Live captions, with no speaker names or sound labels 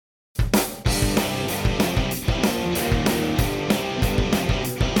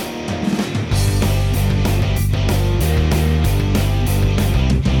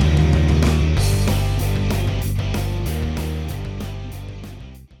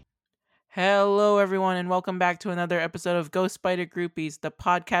Hello, everyone, and welcome back to another episode of Ghost Spider Groupies, the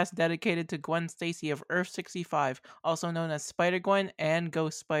podcast dedicated to Gwen Stacy of Earth 65, also known as Spider Gwen and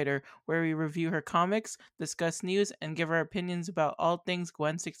Ghost Spider, where we review her comics, discuss news, and give our opinions about all things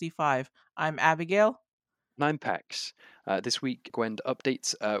Gwen 65. I'm Abigail. 9 packs. This week, Gwen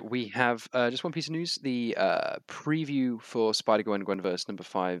updates. We have just one piece of news. The preview for Spider-Gwen Gwenverse number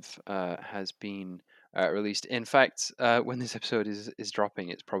 5 has been released. In fact, when this episode is dropping,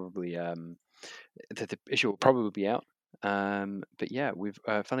 it's probably the issue will probably be out. But yeah, we've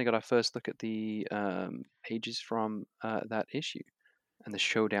finally got our first look at the pages from that issue and the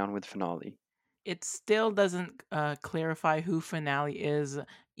showdown with Finale. It still doesn't clarify who Finale is.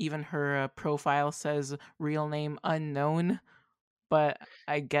 Even her profile says real name unknown, but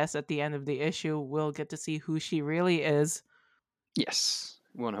I guess at the end of the issue, we'll get to see who she really is. Yes,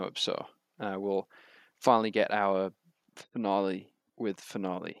 one hopes so. We'll finally get our finale with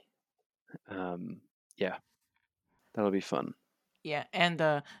Finale. Yeah, that'll be fun. Yeah,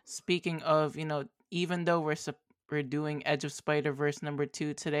 and speaking of, even though we're doing Edge of Spider Verse number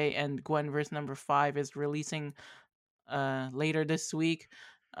 2 today, and Gwenverse number 5 is releasing later this week,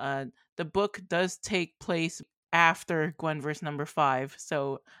 uh, the book does take place after Gwenverse number 5,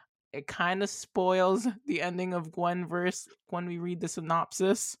 so it kind of spoils the ending of Gwenverse when we read the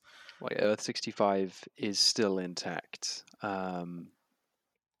synopsis. Like Earth 65 is still intact.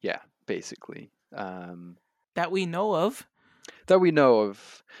 Yeah, basically. That we know of. That we know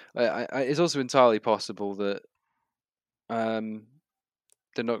of. It's also entirely possible that um,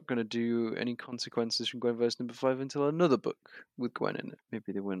 they're not going to do any consequences from Gwenverse number 5 until another book with Gwen in it.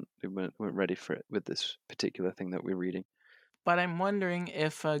 Maybe they weren't ready for it with this particular thing that we're reading. But I'm wondering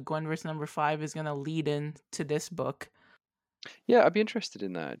if Gwenverse number 5 is going to lead in to this book. Yeah, I'd be interested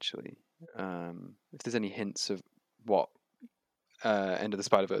in that actually. If there's any hints of what End of the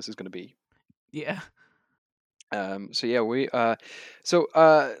Spider Verse is going to be. Yeah. So yeah,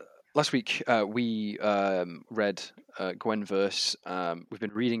 last week we read Gwenverse. We've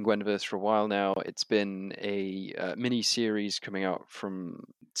been reading Gwenverse for a while now. It's been a mini series coming out from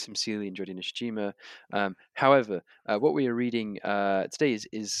Tim Seeley and Jody Nishijima. However, what we are reading today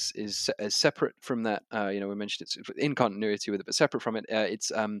is separate from that. We mentioned it's in continuity with it, but separate from it.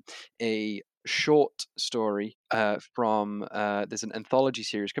 It's a short story from there's an anthology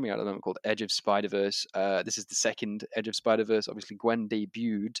series coming out at the moment called Edge of Spider-Verse. This is the second Edge of Spider-Verse. Obviously, Gwen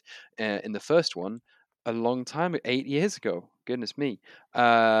debuted in the first one a long time, 8 years ago. Goodness me.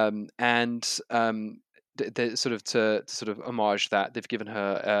 And sort of to sort of homage that, they've given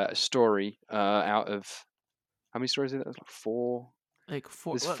her a story out of how many stories is it? Like four. Like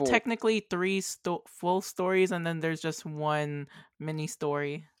four, There's well, four. technically three full stories, and then there's just one mini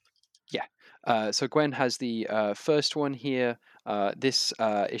story. Yeah. So Gwen has the first one here. This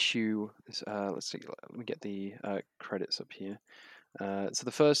issue. Let's see. Let me get the credits up here. So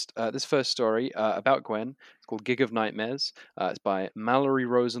this first story about Gwen is called Gig of Nightmares. It's by Mallory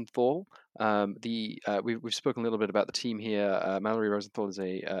Rosenthal. We've spoken a little bit about the team here. Mallory Rosenthal is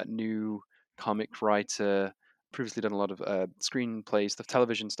a new comic writer. Previously done a lot of screenplay stuff,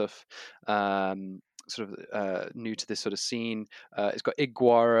 television stuff. Sort of new to this sort of scene. It's got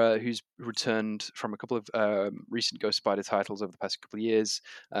Iguara, who's returned from a couple of recent Ghost Spider titles over the past couple of years.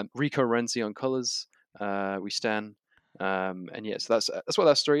 Rico Renzi on colors. We stand. And yeah, so that's what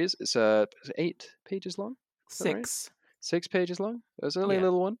that story is. It's 8 pages long. Is that right? 6. 6 pages long. It was only a Yeah.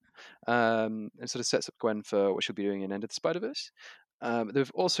 little one. And sort of sets up Gwen for what she'll be doing in End of the Spider Verse.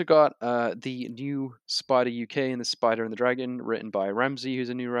 They've also got the new Spider UK and the Spider and the Dragon, written by Ramsey, who's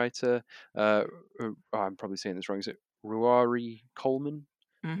a new writer. I'm probably saying this wrong. Is it Ruari Coleman?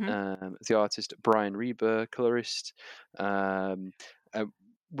 Mm-hmm. As the artist, Brian Reber, colorist. Um, uh,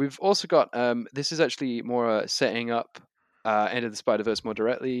 we've also got this is actually more setting up End of the Spider Verse more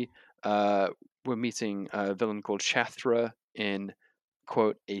directly. We're meeting a villain called Shathra in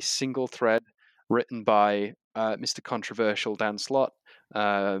quote a single thread written by Mr. Controversial Dan Slott,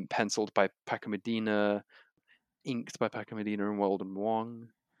 penciled by Paco Medina, inked by Paco Medina and Weldon Wong.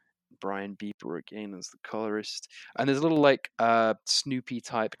 Brian Beeper again as the colorist, and there's a little like Snoopy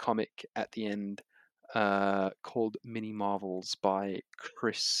type comic at the end called Mini Marvels by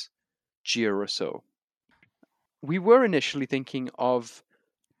Chris Gioroso. We were initially thinking of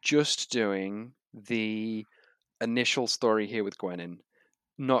just doing the initial story here with Gwenin,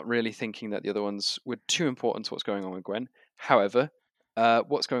 not really thinking that the other ones were too important to what's going on with Gwen. However,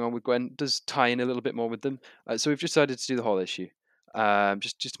 what's going on with Gwen does tie in a little bit more with them, so we've decided to do the whole issue,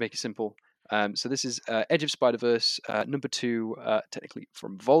 just to make it simple. So this is Edge of Spider Verse number 2, technically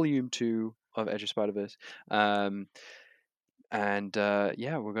from Volume 2 of Edge of Spider Verse. And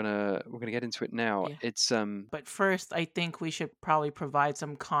yeah, we're gonna get into it now. Yeah. It's But first, I think we should probably provide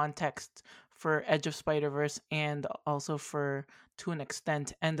some context for Edge of Spider Verse and also for, to an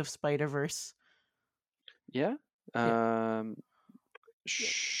extent, End of Spider Verse. yeah, Yeah. um, Yeah.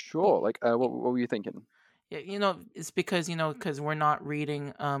 sure. Like, what were you thinking? Yeah, it's because because we're not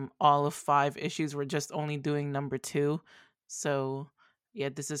reading all of 5 issues. We're just only doing number 2. So yeah,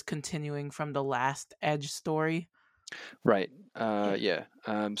 this is continuing from the last Edge story. Right. Yeah,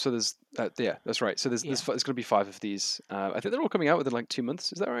 Yeah. So there's yeah, that's right. So yeah, there's going to be 5 of these. I think they're all coming out within like 2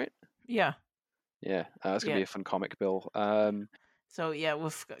 months. Is that right? yeah, Yeah. That's going to yeah. be a fun comic, Bill. So yeah,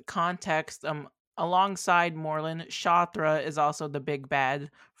 with context, alongside Morlun, Shatra is also the big bad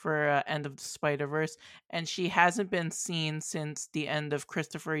for End of the Spider Verse, and she hasn't been seen since the end of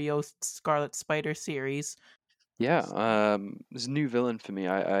Christopher Yost's Scarlet Spider series. Yeah. There's a new villain for me.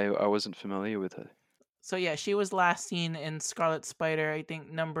 I wasn't familiar with her. So yeah, she was last seen in Scarlet Spider, I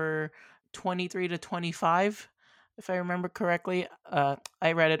think number 23 to 25, if I remember correctly.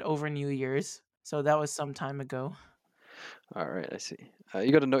 I read it over New Year's, so that was some time ago. All right, I see.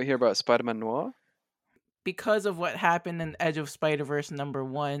 You got a note here about Spider-Man Noir. Because of what happened in Edge of Spider Verse number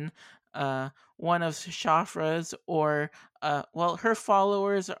 1, one of Shafra's, or well, her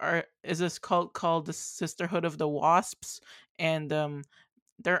followers is this cult called the Sisterhood of the Wasps, and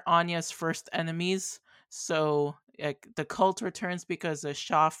they're Anya's first enemies. So like the cult returns because the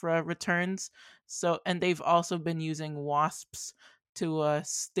Shafra returns. So, and they've also been using wasps to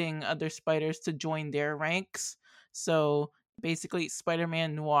sting other spiders to join their ranks. So basically,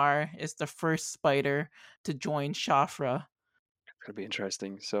 Spider-Man Noir is the first spider to join Shafra. It's gonna be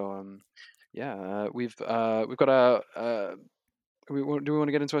interesting. So yeah, we've got a do we want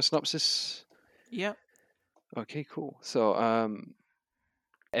to get into a synopsis? Yep. Okay, cool. So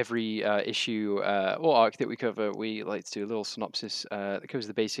every issue or arc that we cover, we like to do a little synopsis that covers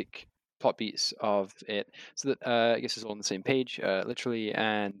the basic plot beats of it, so that I guess it's all on the same page, literally.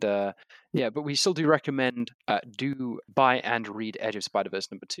 And yeah, but we still do recommend do buy and read Edge of Spider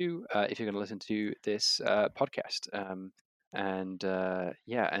Verse number 2 if you're going to listen to this podcast. And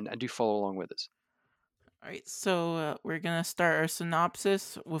yeah, and do follow along with us. All right, so we're gonna start our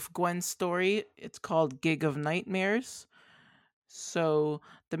synopsis with Gwen's story. It's called Gig of Nightmares. So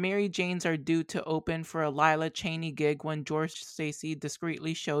the Mary Janes are due to open for a Lila Cheney gig when George Stacy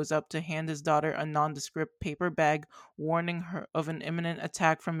discreetly shows up to hand his daughter a nondescript paper bag warning her of an imminent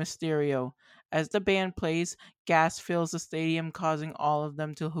attack from Mysterio. As the band plays, gas fills the stadium, causing all of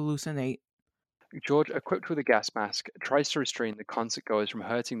them to hallucinate. George, equipped with a gas mask, tries to restrain the concert goers from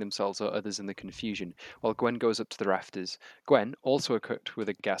hurting themselves or others in the confusion, while Gwen goes up to the rafters. Gwen, also equipped with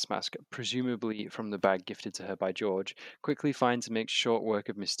a gas mask, presumably from the bag gifted to her by George, quickly finds and makes short work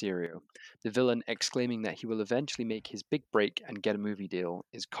of Mysterio. The villain, exclaiming that he will eventually make his big break and get a movie deal,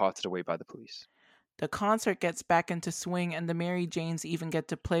 is carted away by the police. The concert gets back into swing, and the Mary Janes even get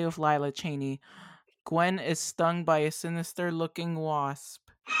to play with Lila Cheney. Gwen is stung by a sinister looking wasp.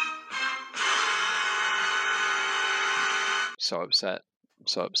 So upset. I'm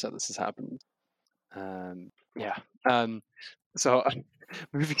so upset this has happened. Yeah. Um, so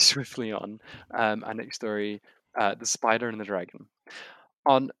moving swiftly on, our next story, The Spider and the Dragon.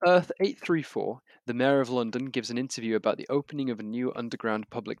 On Earth 834, the Mayor of London gives an interview about the opening of a new underground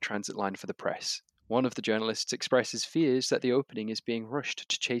public transit line for the press. One of the journalists expresses fears that the opening is being rushed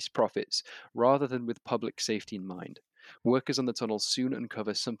to chase profits rather than with public safety in mind. Workers on the tunnel soon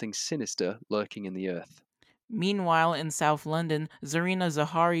uncover something sinister lurking in the earth. Meanwhile, in South London, Zarina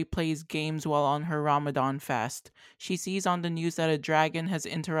Zahari plays games while on her Ramadan fast. She sees on the news that a dragon has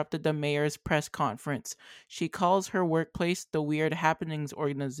interrupted the mayor's press conference. She calls her workplace the Weird Happenings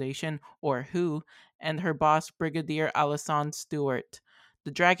Organization, or WHO, and her boss, Brigadier Alison Stewart.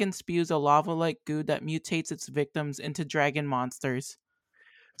 The dragon spews a lava like goo that mutates its victims into dragon monsters.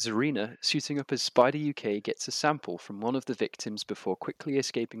 Zarina, suiting up as Spider UK, gets a sample from one of the victims before quickly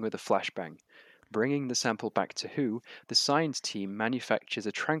escaping with a flashbang. Bringing the sample back to WHO, the science team manufactures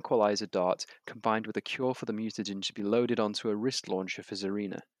a tranquilizer dart combined with a cure for the mutagen to be loaded onto a wrist launcher for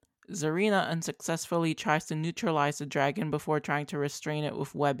Zarina. Zarina unsuccessfully tries to neutralize the dragon before trying to restrain it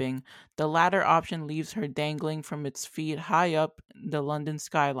with webbing. The latter option leaves her dangling from its feet high up the London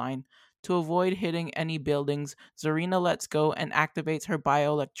skyline. To avoid hitting any buildings, Zarina lets go and activates her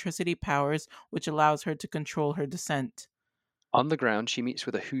bioelectricity powers, which allows her to control her descent. On the ground, she meets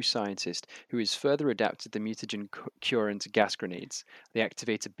with a WHO scientist who has further adapted the mutagen cure into gas grenades. They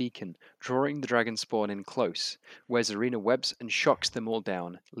activate a beacon, drawing the dragon spawn in close, where Zarina webs and shocks them all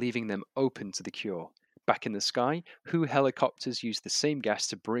down, leaving them open to the cure. Back in the sky, WHO helicopters use the same gas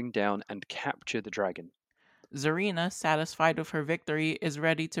to bring down and capture the dragon. Zarina, satisfied with her victory, is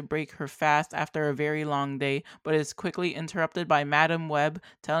ready to break her fast after a very long day, but is quickly interrupted by Madam Web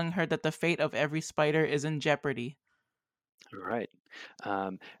telling her that the fate of every spider is in jeopardy. All right.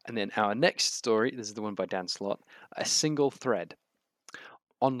 And then our next story, this is the one by Dan Slott, A Single Thread.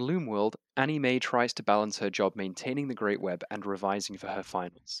 On Loomworld, Annie Mae tries to balance her job maintaining the Great Web and revising for her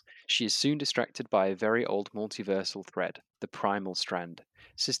finals. She is soon distracted by a very old multiversal thread, the Primal Strand.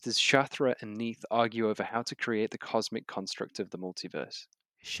 Sisters Shathra and Neith argue over how to create the cosmic construct of the multiverse.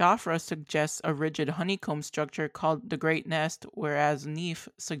 Shafra suggests a rigid honeycomb structure called the Great Nest, whereas Neef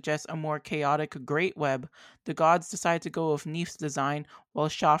suggests a more chaotic Great Web. The gods decide to go with Neef's design, while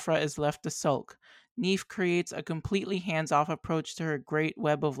Shafra is left to sulk. Neef creates a completely hands off approach to her Great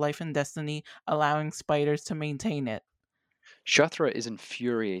Web of Life and Destiny, allowing spiders to maintain it. Shathra is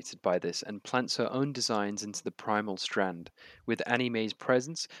infuriated by this and plants her own designs into the Primal Strand. With Annie Mae's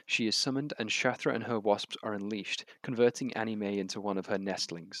presence, she is summoned and Shathra and her wasps are unleashed, converting Annie Mae into one of her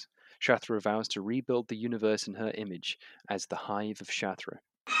nestlings. Shathra vows to rebuild the universe in her image as the Hive of Shathra.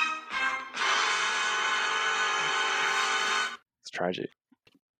 It's tragic.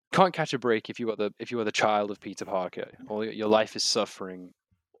 Can't catch a break if you are the child of Peter Parker. All your life is suffering.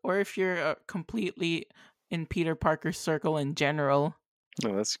 Or if you're completely in Peter Parker's circle in general.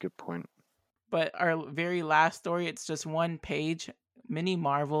 Oh, that's a good point. But our very last story, it's just one page, mini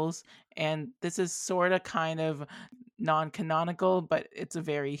Marvels, and this is sort of kind of non canonical, but it's a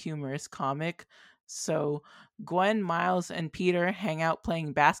very humorous comic. So, Gwen, Miles, and Peter hang out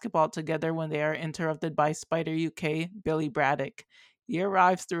playing basketball together when they are interrupted by Spider UK, Billy Braddock. He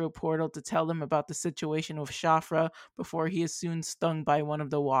arrives through a portal to tell them about the situation with Shafra before he is soon stung by one of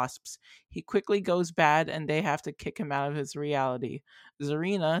the wasps. He quickly goes bad and they have to kick him out of his reality.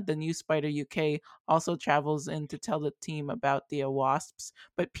 Zarina, the new Spider UK, also travels in to tell the team about the wasps,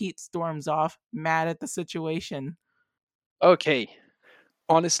 but Pete storms off, mad at the situation. Okay,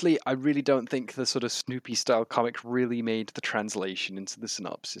 honestly, I really don't think the sort of Snoopy style comic really made the translation into the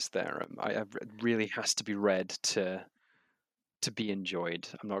synopsis there. It really has to be read to be enjoyed.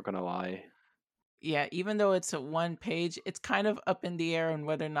 I'm not gonna lie. Yeah, even though it's a one page, it's kind of up in the air on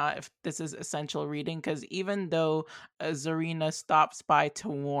whether or not if this is essential reading. Because even though Zarina stops by to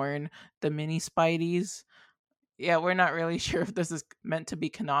warn the mini Spideys, yeah, we're not really sure if this is meant to be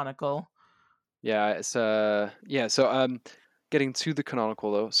canonical. Yeah, it's yeah. So getting to the canonical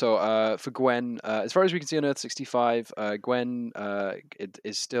though. So for Gwen, as far as we can see on Earth 65, Gwen it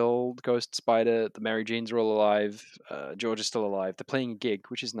is still the Ghost Spider. The Mary Janes are all alive. George is still alive. They're playing a gig,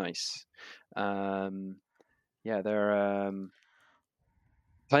 which is nice. Um, yeah, they're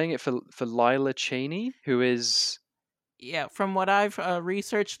playing it for Lila Cheney, who is Yeah, from what I've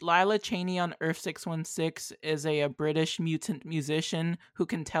researched, Lila Cheney on Earth 616 is a British mutant musician who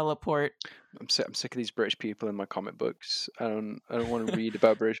can teleport. I'm sick of these British people in my comic books. I don't want to read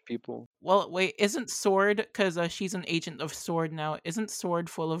about British people. Well, wait, isn't Sword, because she's an agent of Sword now, isn't Sword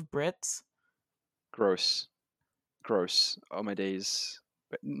full of Brits? Gross. Gross. Oh my days.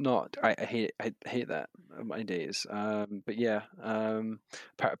 But not. I hate that. Oh my days. But yeah.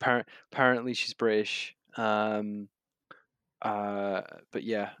 Apparently she's British. But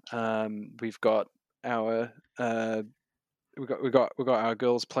yeah. We've got our we got our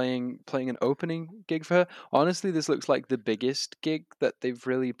girls playing an opening gig for her. Honestly, this looks like the biggest gig that they've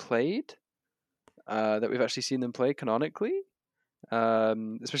really played. That we've actually seen them play canonically.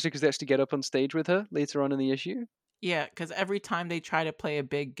 Especially because they actually get up on stage with her later on in the issue. Yeah, because every time they try to play a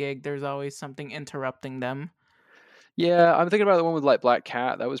big gig, there's always something interrupting them. Yeah, I'm thinking about the one with like Black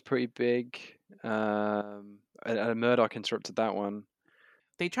Cat. That was pretty big. And Murdoch interrupted that one.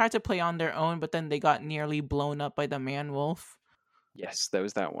 They tried to play on their own, but then they got nearly blown up by the man wolf. Yes, there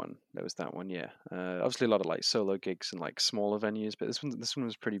was that one. There was that one. Yeah. Obviously, a lot of like solo gigs and like smaller venues, but this one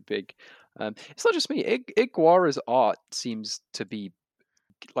was pretty big. It's not just me. Iguara's art seems to be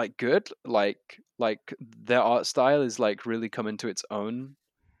like good. Like their art style is like really coming to its own.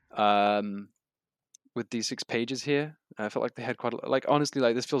 Um, with these 6 pages here, I felt like they had quite a, like honestly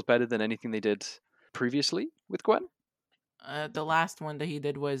like this feels better than anything they did previously with Gwen. The last one that he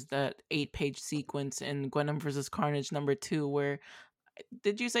did was that 8 page sequence in Gwenom vs. Carnage number 2, where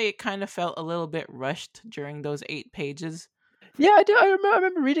did you say it kind of felt a little bit rushed during those 8 pages? Yeah, I do. I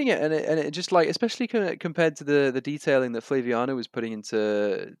remember reading it, and it just like, especially compared to the detailing that Flaviano was putting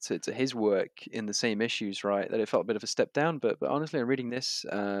to his work in the same issues, right? That it felt a bit of a step down. But honestly, I'm reading this,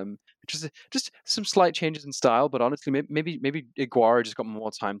 just some slight changes in style. But honestly, maybe Iguara just got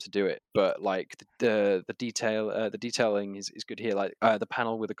more time to do it. But like the detailing is good here. Like the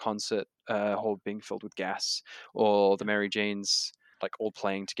panel with the concert hall being filled with gas, or the Mary Janes. like all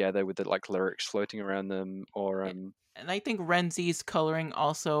playing together with the like lyrics floating around them, or Yeah. And I think Renzi's coloring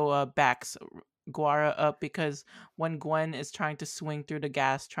also backs Guara up, because when Gwen is trying to swing through the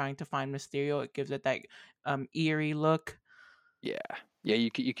gas trying to find Mysterio, it gives it that eerie look. yeah, yeah,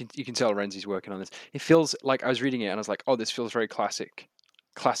 you can tell Renzi's working on this. It feels like I was reading it and I was like, oh, this feels very classic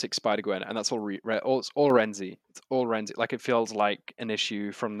Spider Gwen, and that's it's all Renzi. It's all Renzi. Like it feels like an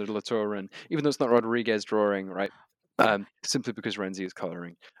issue from the Latour run, even though it's not Rodriguez drawing, right? Yeah, Simply because Renzi is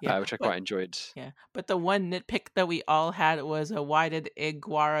coloring, yeah, which I but quite enjoyed. yeah, but the one nitpick that we all had was why did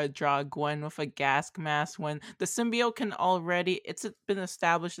Iguara draw Gwen with a gas mask when the symbiote can already? It's been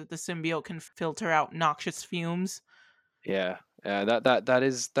established that the symbiote can filter out noxious fumes. Yeah, that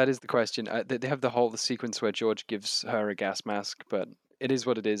is the question. They have the sequence where George gives her a gas mask, but it is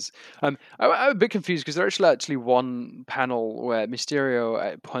what it is. I'm a bit confused because there's actually one panel where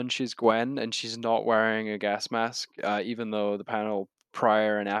Mysterio punches Gwen and she's not wearing a gas mask, even though the panel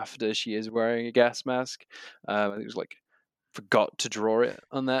prior and after she is wearing a gas mask. I think it was like forgot to draw it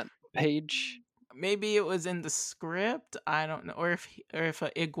on that page. Maybe it was in the script. I don't know, or if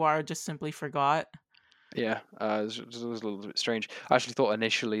Iguara just simply forgot. Yeah, it was a little bit strange. I actually thought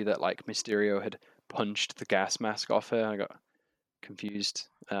initially that like Mysterio had punched the gas mask off her. I got confused.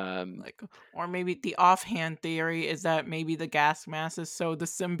 Like, or maybe the offhand theory is that maybe the gas mask is so the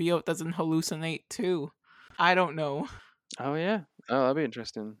symbiote doesn't hallucinate too. I don't know. Oh yeah, oh that'd be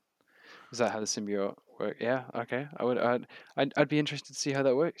interesting. Is that how the symbiote work? Yeah, okay. I'd be interested to see how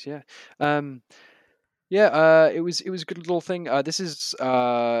that works. Yeah, um, yeah. It was a good little thing. This is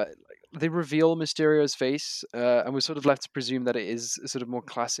they reveal Mysterio's face, and we're sort of left to presume that it is a sort of more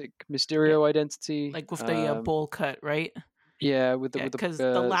classic Yeah, Mysterio identity. like with the bowl cut, right? Yeah, with the Yeah, with the because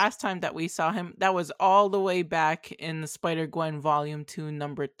the last time that we saw him, that was all the way back in the Spider Gwen Volume 2,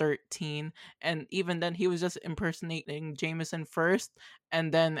 number 13. And even then, he was just impersonating Jameson first.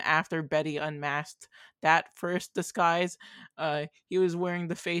 And then, after Betty unmasked that first disguise, he was wearing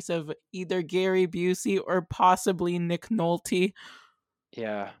the face of either Gary Busey or possibly Nick Nolte.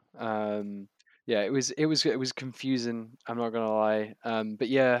 Yeah. Yeah, it was confusing, I'm not gonna lie. But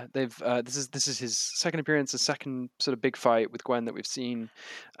yeah, they've this is his second appearance, the second sort of big fight with Gwen that we've seen.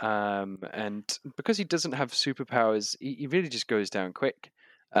 And because he doesn't have superpowers, he really just goes down quick.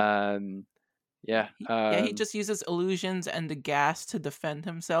 Um, Yeah, yeah. he just uses illusions and the gas to defend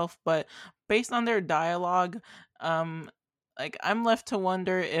himself. But based on their dialogue, um, like I'm left to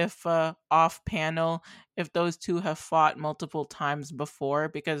wonder if off panel, if those two have fought multiple times before,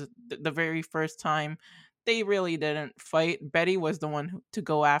 because the very first time they really didn't fight. Betty was the one to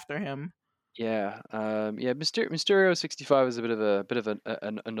go after him. Yeah, yeah. Mysterio 65 is a bit of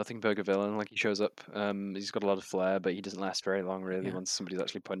a nothing burger villain. Like he shows up, he's got a lot of flair, but he doesn't last very long really Yeah. once somebody's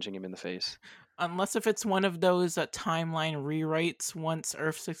actually punching him in the face. Unless if it's one of those timeline rewrites once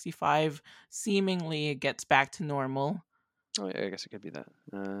Earth 65 seemingly gets back to normal. Oh, yeah, I guess it could be that.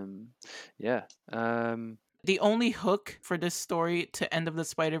 Yeah. Um, The only hook for this story to End of the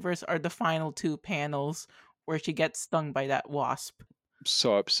Spider Verse are the final two panels where she gets stung by that wasp.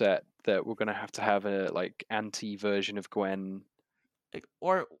 so upset that we're gonna have to have a like anti version of Gwen. Like,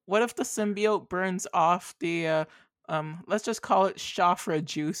 or what if the symbiote burns off the let's just call it Shafra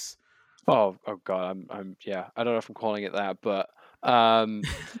juice. Oh God, yeah. I don't know if I'm calling it that, but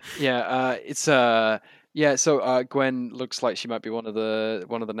yeah. It's yeah. So Gwen looks like she might be one of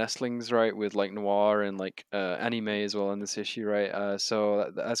the nestlings, right? With like Noir and like Annie Mae as well in this issue, right?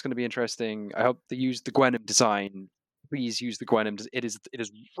 So that's going to be interesting. I hope they use the Gwenom design. Please use the Gwenom. It is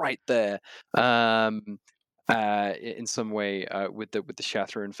right there. Um, in some way, with the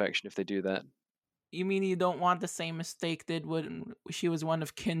Shatter infection, if they do that. You mean you don't want the same mistake did when she was one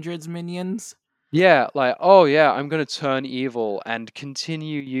of Kindred's minions? Yeah, like, oh yeah, I'm gonna turn evil and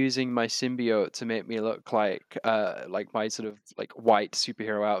continue using my symbiote to make me look like my sort of like white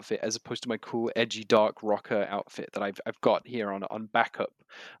superhero outfit as opposed to my cool edgy dark rocker outfit that I've got here on backup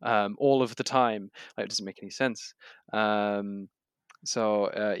all of the time. Like it doesn't make any sense. Um so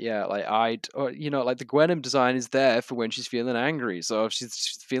yeah, like like the Gwenom design is there for when she's feeling angry. So if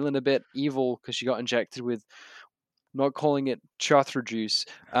she's feeling a bit evil because she got injected with not calling it chatra juice,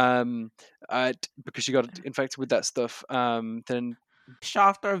 because she got infected with that stuff. Then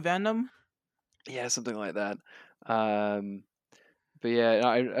Shafter Venom? yeah, something like that. Um, but yeah,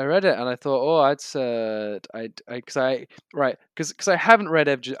 I read it and I thought, oh, because I haven't read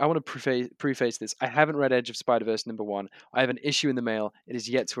Edge. I want to preface this. I haven't read Edge of Spider Verse #1. I have an issue in the mail. It is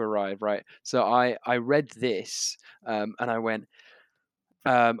yet to arrive. Right, so I read this, and I went,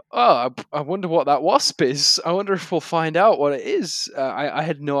 I wonder what that wasp is. I wonder if we'll find out what it is. I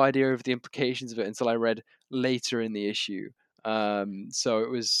had no idea of the implications of it until I read later in the issue. So it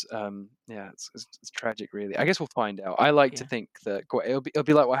was, yeah, it's tragic, really. I guess we'll find out. I like to Yeah. think that it'll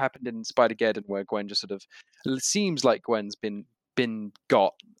be like what happened in Spider-Geddon, where Gwen just sort of, it seems like Gwen's been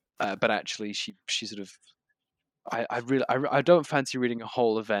got, but actually she sort of. I really I don't fancy reading a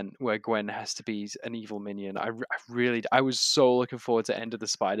whole event where Gwen has to be an evil minion. I really I was so looking forward to End of the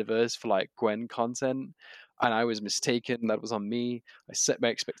Spider-Verse for like Gwen content, and I was mistaken. That was on me. I set my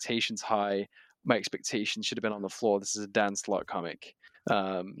expectations high. My expectations should have been on the floor. This is a Dan Slott comic.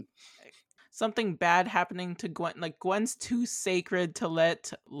 Um, Something bad happening to Gwen. Like, Gwen's too sacred to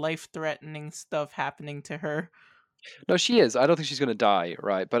let life threatening stuff happening to her. No, she is. I don't think she's going to die,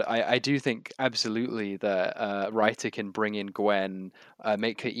 right? But I do think absolutely that writer can bring in Gwen,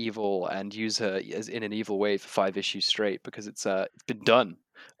 make her evil, and use her as in an evil way for 5 issues straight because it's been done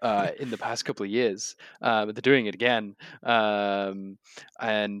in the past couple of years. They're doing it again, and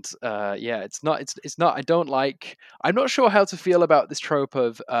yeah, it's not. I don't like. I'm not sure how to feel about this trope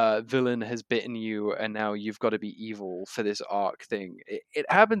of villain has bitten you and now you've got to be evil for this arc thing. It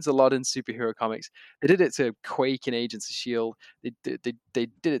happens a lot in superhero comics. They did it to Quake in Agents of Shield. They did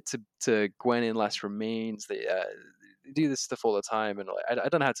it to Gwen in Last Remains. They do this stuff all the time, and like, I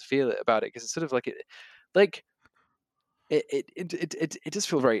don't know how to feel it about it because it's sort of like it does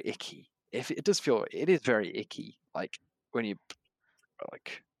feel very icky. If it does feel it is very icky. Like when you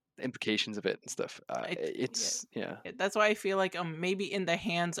like the implications of it and stuff. Yeah, It's yeah. that's why I feel like maybe in the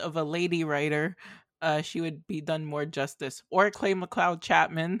hands of a lady writer, she would be done more justice. Or Clay McLeod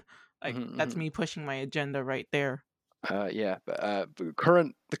Chapman. Like, Mhm, that's mhm. me pushing my agenda right there. Yeah, but the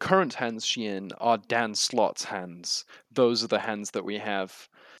current hands she in are Dan Slott's hands. Those are the hands that we have.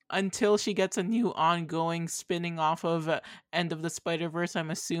 Until she gets a new ongoing spinning off of End of the Spider Verse, I'm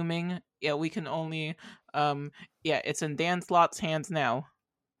assuming. Yeah, we can only. Um, yeah, it's in Dan Slott's hands now.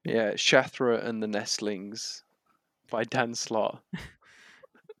 Yeah, Shathra and the Nestlings by Dan Slott.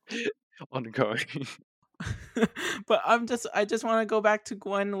 Ongoing. But I just want to go back to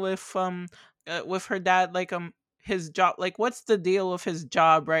Gwen with her dad, like, his job. Like, what's the deal with his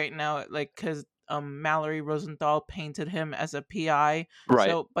job right now? Like, cuz Mallory Rosenthal painted him as a PI. Right.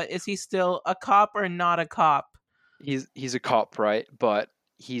 So, but is he still a cop or not a cop? He's a cop, right? But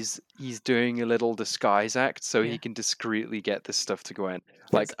he's doing a little disguise act so he Yeah, can discreetly get this stuff to Gwen.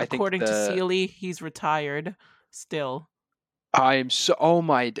 cuz Like I think according to the Seeley, he's retired still. I'm so oh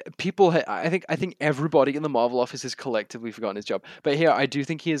my people I think everybody in the Marvel office has collectively forgotten his job. But here I do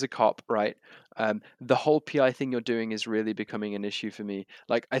think he is a cop, right? The whole PI thing you're doing is really becoming an issue for me.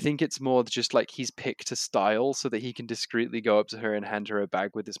 Like I think it's more just like he's picked a style so that he can discreetly go up to her and hand her a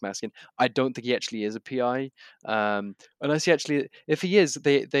bag with this mask in. I don't think he actually is a PI. Unless he actually if he is,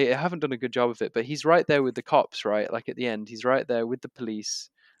 they haven't done a good job of it, but he's right there with the cops, right? Like at the end, he's right there with the police.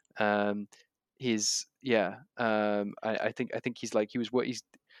 Um he's yeah I think he's like he was what he's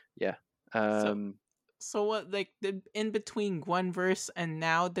yeah So um so what, like, in between Gwenverse and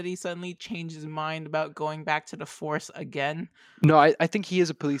now, did he suddenly change his mind about going back to the Force again? no I think he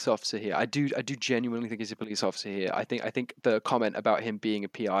is a police officer here. I do genuinely think he's a police officer here. I think the comment about him being a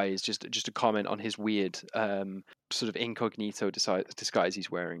PI is just a comment on his weird sort of incognito disguise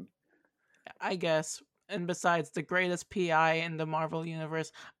he's wearing. I guess. And besides, the greatest PI in the Marvel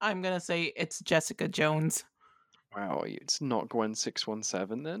universe, I'm gonna say it's Jessica Jones. Wow, it's not Gwen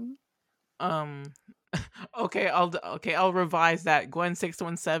 617 then. Um, okay, I'll revise that. Gwen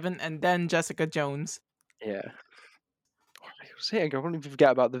 617 and then Jessica Jones. Yeah, I was saying I won't even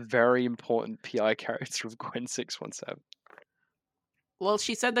forget about the very important PI character of Gwen 617. Well,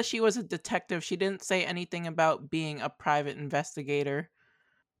 she said that she was a detective. She didn't say anything about being a private investigator.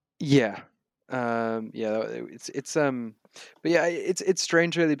 Yeah. Yeah, but yeah, it's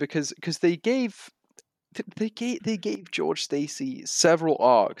strange really because they gave George Stacy several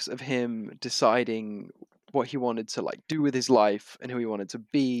arcs of him deciding what he wanted to like do with his life and who he wanted to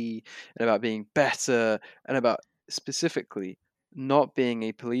be and about being better and about specifically not being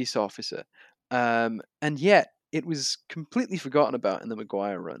a police officer. And yet it was completely forgotten about in the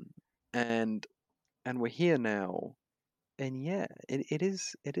Maguire run. And we're here now and yeah, it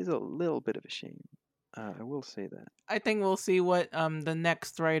is a little bit of a shame. I will say that. I think we'll see what the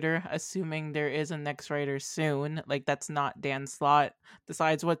next writer, assuming there is a next writer soon, like that's not Dan Slott,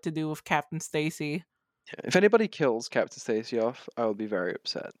 decides what to do with Captain Stacy. Yeah, if anybody kills Captain Stacy off, I will be very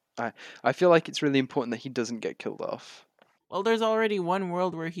upset. I feel like it's really important that he doesn't get killed off. Well, there's already one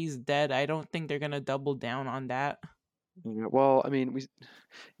world where he's dead. I don't think they're gonna double down on that. Yeah, well, I mean,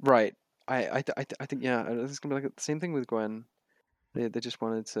 right. I think yeah, it's gonna be like the same thing with Gwen. They just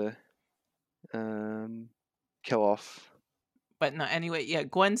wanted to um kill off. But no, anyway, yeah,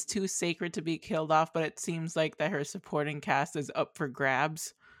 Gwen's too sacred to be killed off, but it seems like that her supporting cast is up for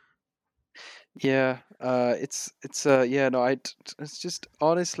grabs. Yeah, yeah, no, it's just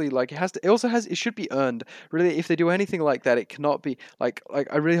honestly like it also has it should be earned. Really, if they do anything like that, it cannot be like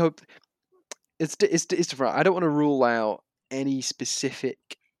I really hope it's different. I don't want to rule out any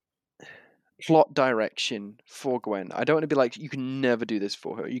specific plot direction for Gwen. I don't want to be like, you can never do this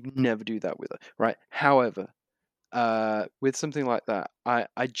for her. You can never do that with her, right? However, with something like that,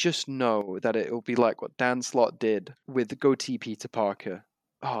 I just know that it'll be like what Dan Slott did with the Goatee Peter Parker.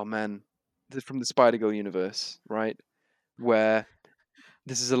 Oh man, from the Spider Girl universe, right? Where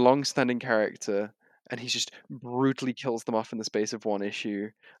this is a long-standing character, and he just brutally kills them off in the space of one issue.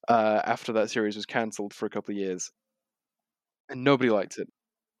 After that series was cancelled for a couple of years, and nobody liked it.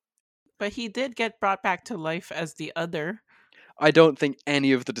 But he did get brought back to life as the other. I don't think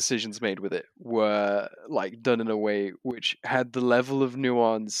any of the decisions made with it were like done in a way which had the level of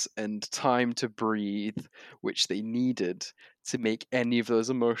nuance and time to breathe which they needed to make any of those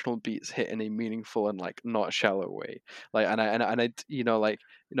emotional beats hit in a meaningful and like not shallow way. Like and I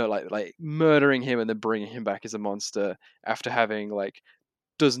like murdering him and then bringing him back as a monster after having like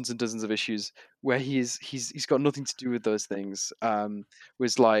dozens and dozens of issues where he's got nothing to do with those things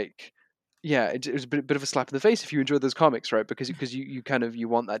was like yeah it was a bit of a slap in the face if you enjoy those comics, right? Because you kind of you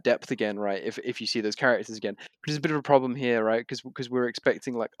want that depth again, right? If you see those characters again, which is a bit of a problem here, right? Because we're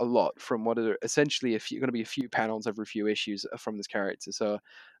expecting like a lot from what are essentially going to be a few panels every few issues from this character. So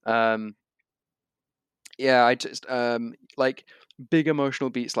um yeah, I just like big emotional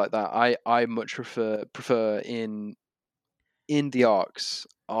beats like that I much prefer in the arcs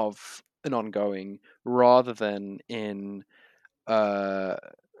of an ongoing rather than in uh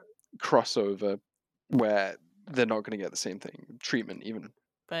crossover where they're not going to get the same thing treatment even.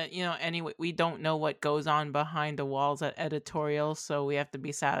 But anyway, we don't know what goes on behind the walls at editorial, so we have to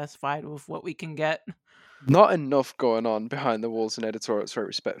be satisfied with what we can get. Not enough going on behind the walls in editorial. Sorry,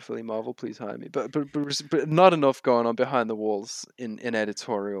 respectfully, Marvel, please hire me. But not enough going on behind the walls in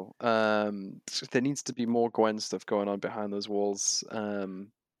editorial. There needs to be more Gwen stuff going on behind those walls.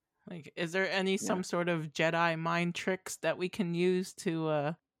 Like, is there any Yeah. some sort of Jedi mind tricks that we can use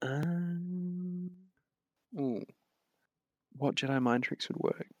to Um. Ooh, what Jedi mind tricks would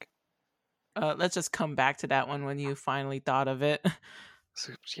work? let's just come back to that one when you finally thought of it.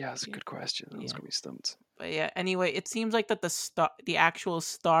 So, yeah, that's a Yeah. good question. I was Yeah. gonna be stumped. But yeah, anyway, it seems like that the actual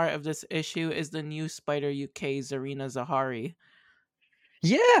star of this issue is the new Spider UK Zarina Zahari.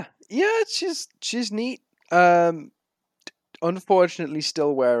 Yeah, she's neat. Um, Unfortunately,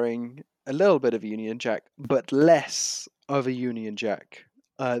 still wearing a little bit of a Union Jack, but less of a Union Jack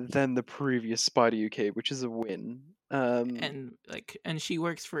than the previous Spider UK, which is a win. And she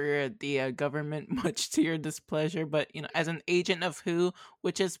works for the government, much to your displeasure, but as an agent of who,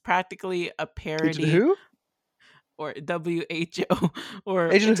 which is practically a Agent parody, who? or WHO, or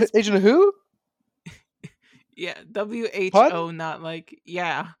which is Agent who? yeah, Pardon? WHO, not like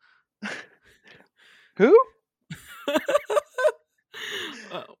yeah. Who?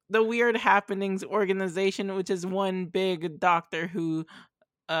 The Weird Happenings organization, which is one big Doctor Who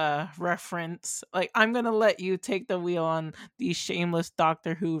reference. Like, I'm gonna let you take the wheel on these shameless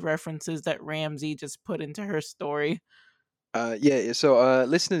Doctor Who references that Ramsey just put into her story. Yeah. So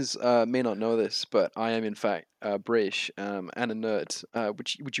listeners may not know this, but I am in fact British and a nerd,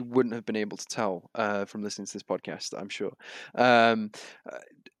 which you wouldn't have been able to tell from listening to this podcast, I'm sure. Um, uh,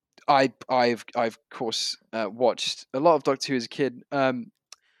 I've of course watched a lot of Doctor Who as a kid.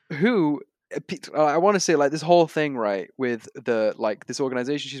 Who I want to say like this whole thing, right, with the like this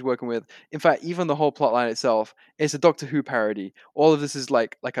organization she's working with. In fact, even the whole plot line itself is a Doctor Who parody. All of this is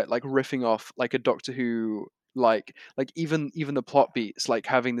like riffing off like a Doctor Who even the plot beats, like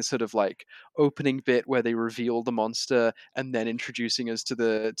having this sort of like opening bit where they reveal the monster and then introducing us to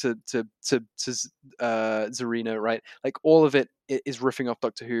the to Zarina, right? Like all of it is riffing off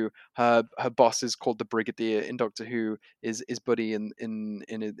Doctor Who. Her boss is called the Brigadier in Doctor Who. Is Buddy in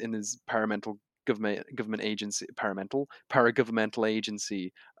his government agency, paragovernmental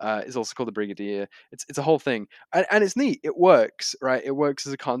agency, is also called the Brigadier. It's a whole thing, and it's neat. It works, right? It works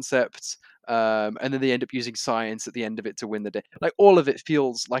as a concept. And then they end up using science at the end of it to win the day. Like all of it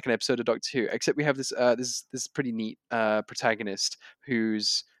feels like an episode of Doctor Who, except we have this pretty neat protagonist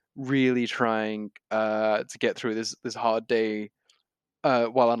who's really trying to get through this hard day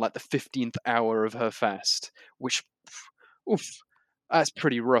while on like the 15th hour of her fast, which oof, that's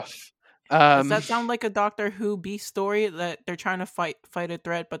pretty rough. Does Um, that sound like a Doctor Who B story that they're trying to fight a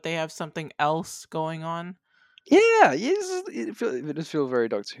threat, but they have something else going on? Yeah, yes, it does feel very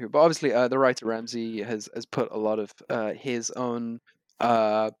Doctor Who. But obviously, the writer Ramsey has put a lot of his own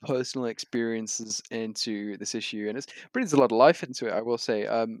personal experiences into this issue, and it's brings a lot of life into it. I will say,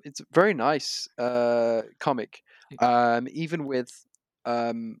 it's a very nice comic, even with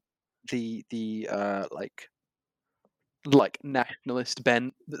um, the like nationalist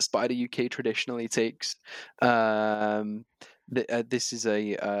bent that Spider UK traditionally takes. This is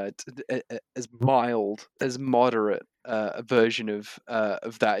as mild, as moderate a version of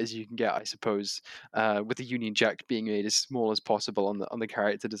that as you can get, I suppose. With the Union Jack being made as small as possible on the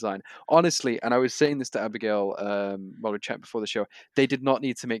character design. Honestly, and I was saying this to Abigail while we chat before the show, they did not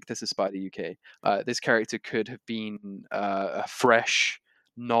need to make this a Spider UK. This character could have been a fresh,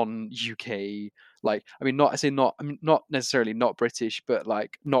 non-UK, like, I mean, not I say not I mean not necessarily not British, but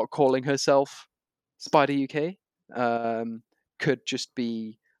like not calling herself Spider UK. Um, could just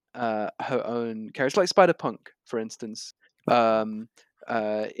be her own character, like Spider Punk, for instance. Um,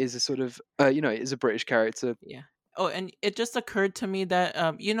 is a sort of is a British character. Yeah. Oh, and it just occurred to me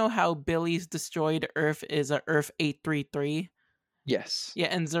that you know how Billy's destroyed Earth is a Earth 833? Yes. Yeah,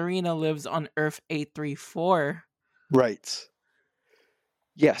 and Zarina lives on Earth 834. Right.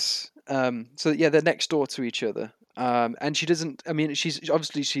 Yes. So yeah, they're next door to each other. And she doesn't. I mean,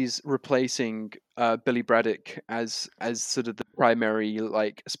 she's replacing Billy Braddock as sort of the primary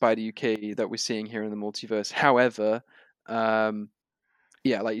like Spider UK that we're seeing here in the multiverse. However, um,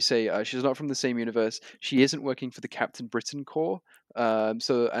 yeah, like you say, she's not from the same universe. She isn't working for the Captain Britain Corps.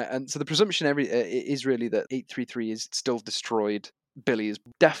 So the presumption is really that 833 is still destroyed. Billy is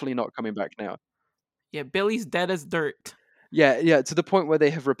definitely not coming back now. Yeah, Billy's dead as dirt. Yeah, yeah, to the point where they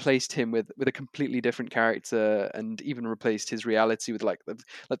have replaced him with a completely different character, and even replaced his reality with like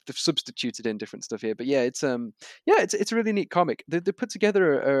they've substituted in different stuff here. But yeah, it's a really neat comic. They put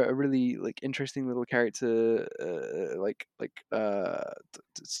together a really like interesting little character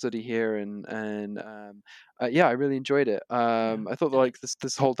study here, and yeah, I really enjoyed it. Yeah. I thought And it, like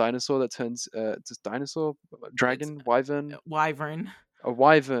this whole dinosaur that turns this dinosaur it's dragon wyvern Wyvern. a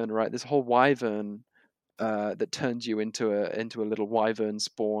wyvern, right? This whole wyvern that turns you into a little wyvern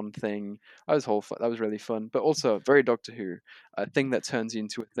spawn thing. That was really fun, but also very Doctor Who. A thing that turns you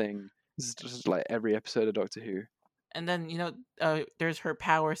into a thing. This is just like every episode of Doctor Who. And then there's her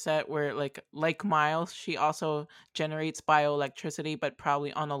power set where like Miles, she also generates bioelectricity, but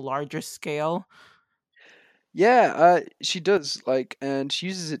probably on a larger scale. Yeah, she does like, and she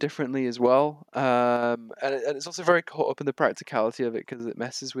uses it differently as well. And it's also very caught up in the practicality of it because it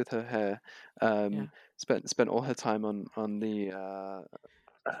messes with her hair. Yeah. Um, spent all her time on the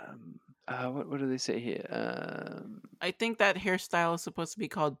um, what do they say here? I think that hairstyle is supposed to be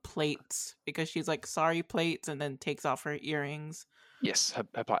called plaits because she's like sorry plates and then takes off her earrings. Yes,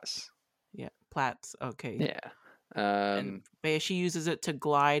 her plaits. Yeah, plaits. Okay. Yeah. And Um, but yeah, she uses it to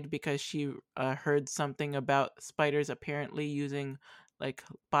glide because she heard something about spiders apparently using like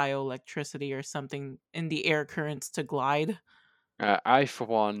bioelectricity or something in the air currents to glide. I, for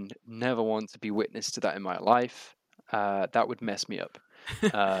one, never want to be witness to that in my life. That would mess me up.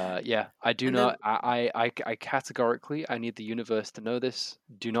 Yeah, I do And not. then I categorically, I need the universe to know this.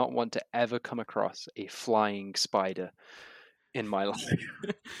 Do not want to ever come across a flying spider in my life.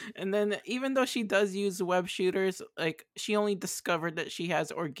 and then even though she does use web shooters, like she only discovered that she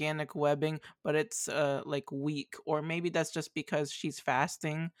has organic webbing, but it's like weak, or maybe that's just because she's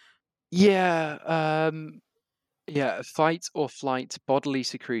fasting. Yeah. Yeah. Fight or flight bodily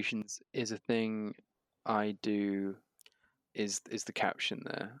secretions is a thing I do. Is the caption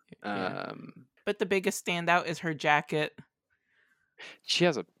there? Yeah. But the biggest standout is her jacket. She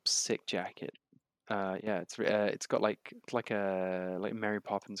has a sick jacket. Yeah, it's got it's like a Mary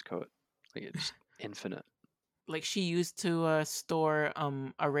Poppins coat, like it's infinite. Like she used to store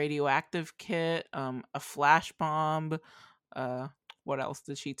a radioactive kit, a flash bomb. Uh, what else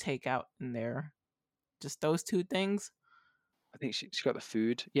did she take out in there? Just those two things. I think she got the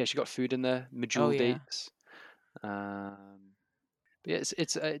food. Yeah, she got food in there. Oh Medjool yeah. dates. Um, but yeah,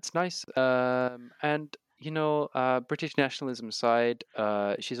 it's nice. And British nationalism aside,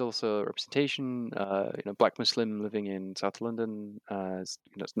 she's also a representation. Black Muslim living in South London. It's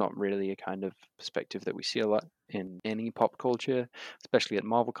not really a kind of perspective that we see a lot in any pop culture, especially at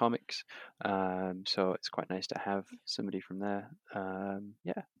Marvel Comics. So it's quite nice to have somebody from there.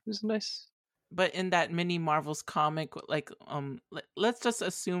 Yeah, it was nice. But in that mini Marvels comic, like let's just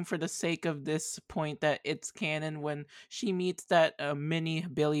assume for the sake of this point that it's canon. When she meets that mini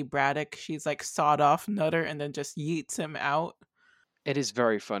Billy Braddock, she's like sawed off nutter and then just yeets him out. It is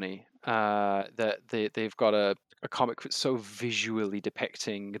very funny that they've got a a comic that's so visually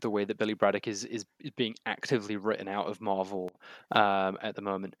depicting the way that Billy Braddock is being actively written out of Marvel at the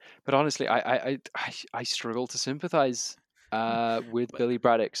moment. But honestly, I struggle to sympathize with But Billy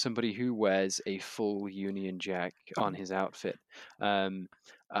Braddock, somebody who wears a full Union Jack on his outfit. Um,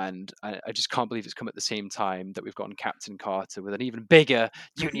 and I just can't believe it's come at the same time that we've gotten Captain Carter with an even bigger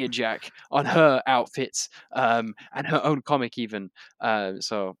Union Jack on her outfits, and her own comic even.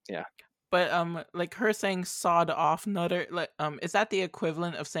 So yeah, like her saying "sod off, nutter," like is that the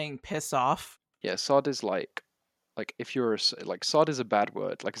equivalent of saying "piss off"? yeah. Sod is like if you're like sod is a bad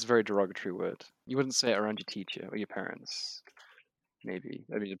word. Like it's a very derogatory word. You wouldn't say it around your teacher or your parents. Maybe.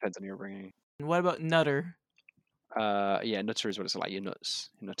 I mean, it depends on your upbringing. And what about nutter? Yeah, nutter is what it's like. You're nuts.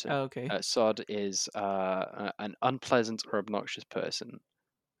 You're nutting. Oh, okay. Sod is an unpleasant or obnoxious person.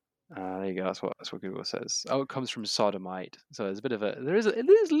 There you go. That's what Google says. Oh, it comes from sodomite. So there's a bit of a it is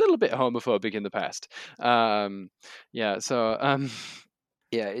a little bit homophobic in the past. Yeah. So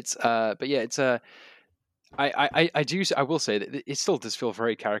yeah, it's but yeah, it's I will say that it still does feel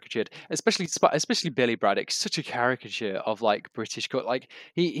very caricatured, especially Billy Braddock, such a caricature of like British like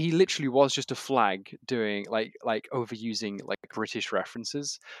he literally was just a flag doing like overusing like British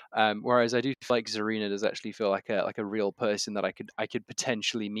references, whereas I do feel like Zarina does actually feel like a real person that I could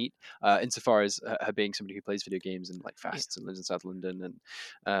potentially meet, insofar as her being somebody who plays video games and like Yeah. fasts and lives in South London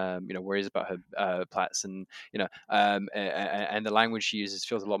and worries about her plats and and the language she uses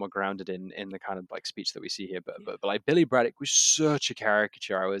feels a lot more grounded in the kind of like speech that we see here. But like Billy Braddock was such a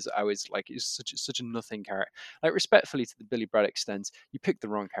caricature. I was like, it's such a nothing character. Like respectfully to the Billy Braddock stance, you picked the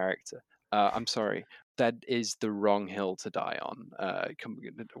wrong character. I'm sorry, that is the wrong hill to die on.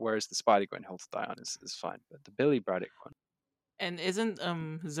 Whereas the Spider Gwen hill to die on is fine, but the Billy Braddock one. And isn't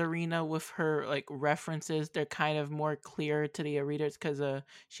Zarina with her like references? They're kind of more clear to the readers because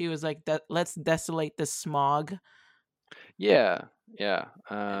she was like that. Let's desolate the smog, Yeah, yeah.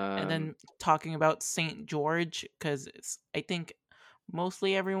 and then talking about Saint George because I think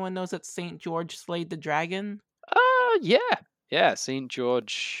mostly everyone knows that Saint George slayed the dragon. Yeah, yeah. Saint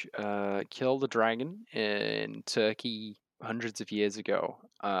George killed a dragon in Turkey hundreds of years ago.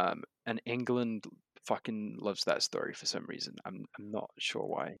 And England fucking loves that story for some reason. I'm not sure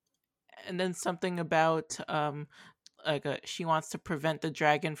why. And then something about like she wants to prevent the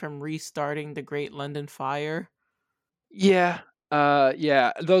dragon from restarting the Great London Fire. Yeah,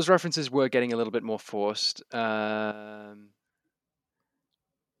 yeah. Those references were getting a little bit more forced.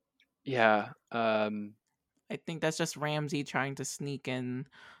 Yeah. I think that's just Ramsey trying to sneak in.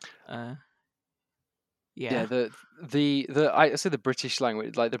 Uh, Yeah, yeah. the I say the British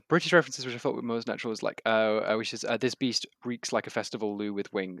language, like the British references, which I thought were most natural, was like, which is this beast reeks like a festival loo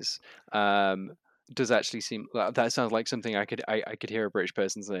with wings. Um, does actually seem that sounds like something I could hear a British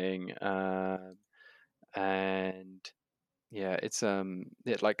person saying. And yeah, it's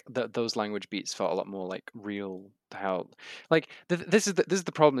like those language beats felt a lot more like real. How like this is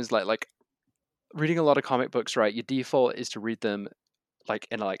the problem is like reading a lot of comic books, right? Your default is to read them like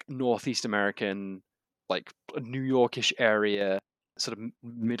in a like Northeast American, like New Yorkish area, sort of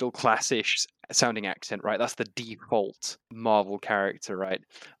middle classish sounding accent, right? That's the default Marvel character, right?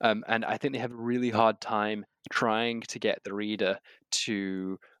 And I think they have a really hard time trying to get the reader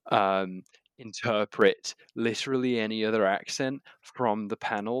to um, interpret literally any other accent from the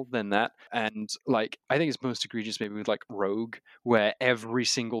panel than that. And like, I think it's most egregious maybe with like Rogue, where every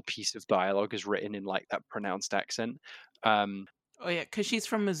single piece of dialogue is written in like that pronounced accent. Um, Oh yeah, because she's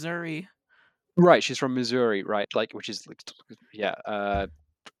from Missouri. Right, she's from Missouri, right? Like, which is like, yeah,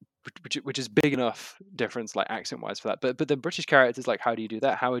 which is big enough difference, like accent wise for that. But the British characters, like, how do you do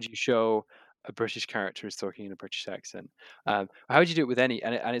that? How would you show a British character is talking in a British accent? How would you do it with any?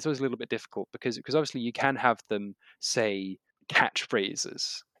 And it's always a little bit difficult because obviously you can have them say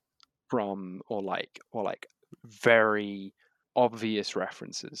catchphrases from or like very obvious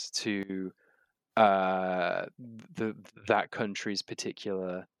references to the that country's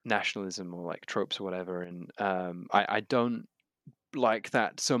particular nationalism or like tropes or whatever. And I don't like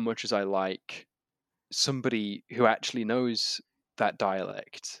that so much as I like somebody who actually knows that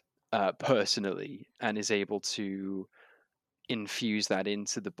dialect personally and is able to infuse that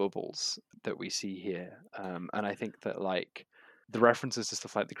into the bubbles that we see here. And I think that like the references to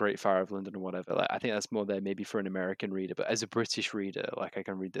stuff like the Great Fire of London or whatever, like I think that's more there maybe for an American reader, but as a British reader, like I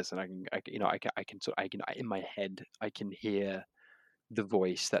can read this and in my head I can hear the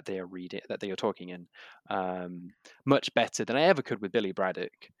voice that they are reading, that they are talking in, much better than I ever could with Billy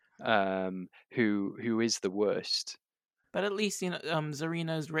Braddock, who is the worst. But at least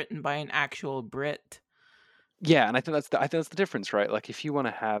Zarina is written by an actual Brit. Yeah, and I think that's the difference, right? Like if you want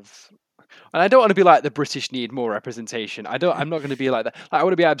to have And I don't want to be like the British need more representation. I'm not going to be like that. Like, I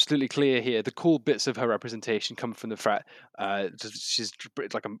want to be absolutely clear here. The cool bits of her representation come from the fact she's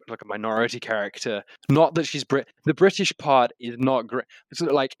like a minority character. Not that she's Brit. The British part is not great. It's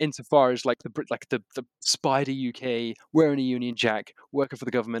like insofar as like the Spider UK wearing a Union Jack, working for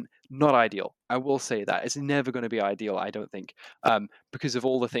the government, not ideal. I will say that it's never going to be ideal. I don't think, because of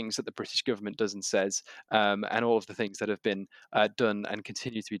all the things that the British government does and says, and all of the things that have been done and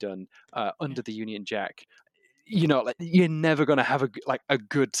continue to be done Yeah. under the Union Jack. Like you're never going to have a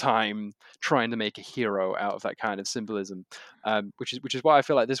good time trying to make a hero out of that kind of symbolism, which is why I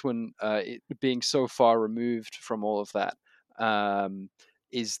feel like this one, being so far removed from all of that,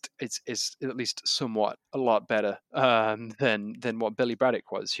 is at least somewhat a lot better than what Billy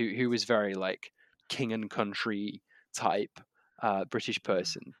Braddock was, who was very like king and country type British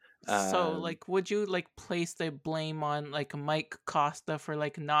person. So, Um, like, would you like place the blame on like Mike Costa for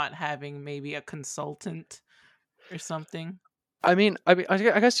like not having maybe a consultant or something? I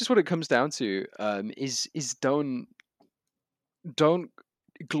guess just what it comes down to is don't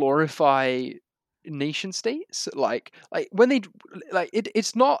glorify nation states like when they like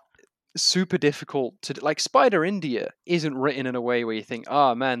it's not super difficult to like Spider India isn't written in a way where you think,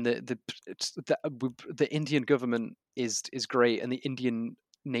 oh man, the Indian government is great and the Indian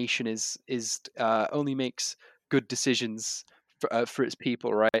nation is only makes good decisions for its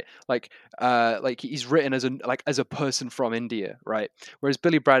people, right? Like he's written as a person from India, right? Whereas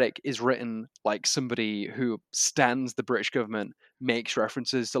Billy Braddock is written like somebody who stands the British government, makes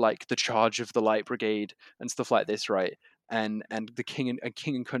references to like the charge of the Light Brigade and stuff like this, right? And the king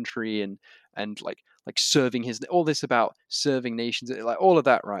and country and like serving his all this about serving nations, like all of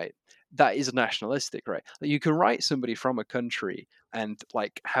that, right? That is nationalistic, right? Like you can write somebody from a country and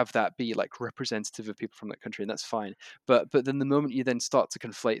like have that be like representative of people from that country, and that's fine. But then the moment you then start to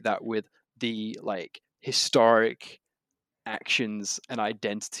conflate that with the like historic actions and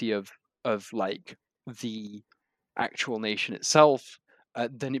identity of like the actual nation itself,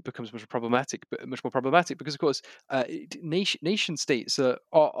 then it becomes much more problematic because, of course, nation states are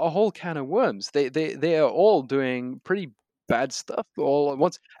a whole can of worms. They are all doing pretty bad stuff all at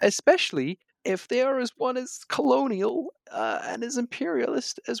once, especially if they are as one as colonial and as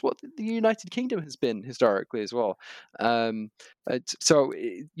imperialist as what the United Kingdom has been historically as well. Um, so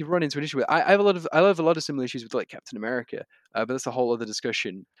you run into an issue with. I have a lot of similar issues with like Captain America, but that's a whole other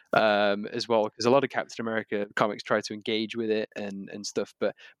discussion as well, because a lot of Captain America comics try to engage with it and stuff,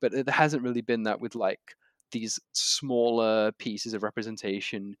 but it hasn't really been that with like these smaller pieces of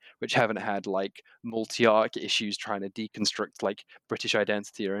representation which haven't had like multi-arc issues trying to deconstruct like British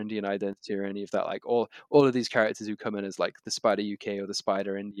identity or Indian identity or any of that. Like all of these characters who come in as like the Spider UK or the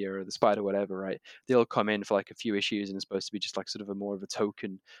Spider India or the Spider whatever, right? They all come in for like a few issues and it's supposed to be just like sort of a more of a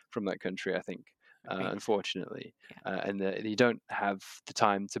token from that country, I think. Agreed. Unfortunately, Yeah. and you don't have the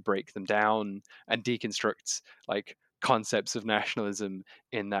time to break them down and deconstruct like concepts of nationalism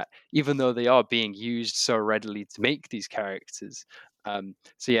in that, even though they are being used so readily to make these characters.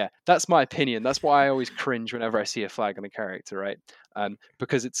 So yeah, that's my opinion. That's why I always cringe whenever I see a flag on a character, right?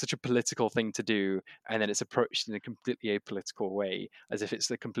 Because it's such a political thing to do, and then it's approached in a completely apolitical way, as if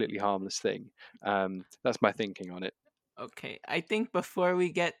it's a completely harmless thing. That's my thinking on it. Okay, I think before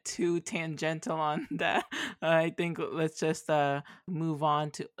we get too tangential on that, I think let's just move on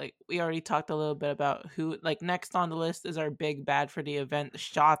to like we already talked a little bit about who like next on the list is our big bad for the event,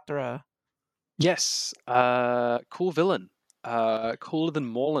 Shatra. Yes, cool villain. Cooler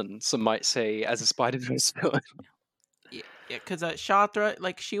than Morlun, some might say, as a Spider-Verse villain. Yeah, yeah, because Shatra,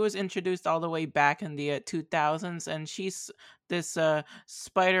 like she was introduced all the way back in the 2000s, and she's this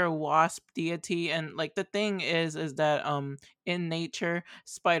spider wasp deity, and like the thing is that in nature,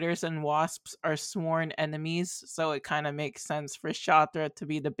 spiders and wasps are sworn enemies, so it kind of makes sense for Shatra to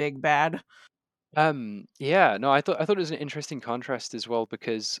be the big bad. Yeah, no, I thought it was an interesting contrast as well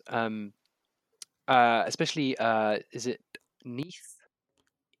because, especially, is it Neith?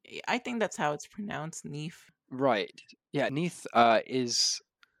 I think that's how it's pronounced, Neef. Right. Yeah, Neith is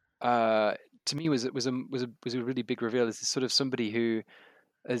uh to me was a really big reveal as this sort of somebody who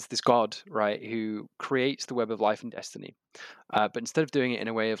is this god, right, who creates the web of life and destiny. But instead of doing it in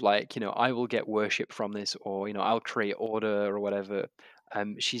a way of like, I will get worship from this, or I'll create order or whatever,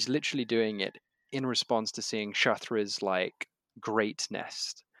 she's literally doing it in response to seeing Shathra's like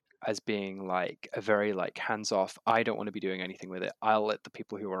greatness as being like a very like hands off. I don't want to be doing anything with it. I'll let the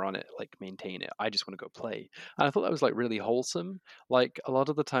people who are on it like maintain it. I just want to go play. And I thought that was like really wholesome. Like a lot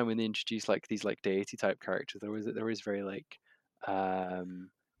of the time when they introduce like these like deity type characters, there was very like um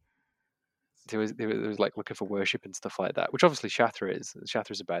They was like looking for worship and stuff like that, which obviously Shathra is.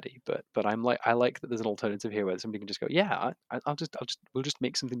 Shathra's a baddie, but I like that there's an alternative here where somebody can just go, yeah, we'll just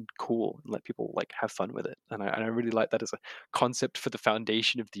make something cool and let people like have fun with it, and I really like that as a concept for the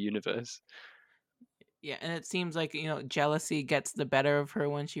foundation of the universe. Yeah, and it seems like, jealousy gets the better of her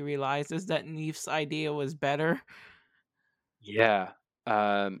when she realizes that Neef's idea was better. Yeah.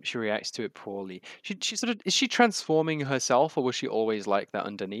 She reacts to it poorly. She sort of is she transforming herself, or was she always like that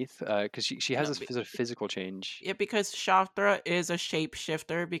underneath? Because she has No, this sort of physical change. yeah, because Shaftra is a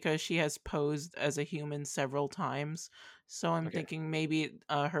shapeshifter because she has posed as a human several times. So I'm Okay. thinking maybe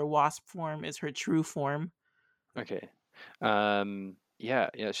her wasp form is her true form. Okay. Yeah,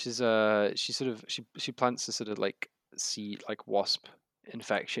 yeah. She sort of she plants a sort of like seed, like wasp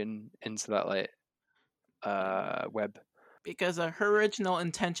infection into that like Yeah, web. because her original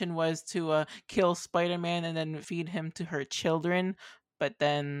intention was to kill Spider-Man and then feed him to her children, but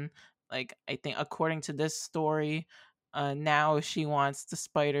then, like, I think according to this story, now she wants the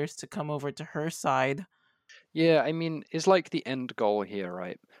spiders to come over to her side. Yeah, I mean, it's like the end goal here,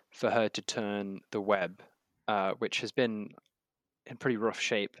 right? For her to turn the web, which has been in pretty rough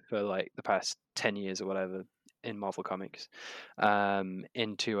shape for like the past 10 years or whatever in Marvel Comics,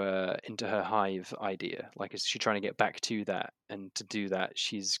 into her hive idea. Like, is she trying to get back to that? And to do that,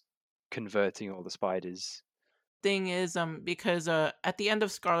 she's converting all the spiders. Thing is, because at the end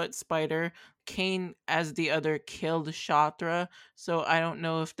of Scarlet Spider, Kane as the other killed Shatra, so I don't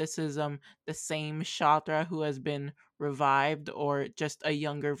know if this is the same Shatra who has been revived or just a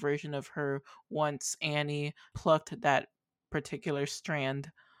younger version of her once Annie plucked that particular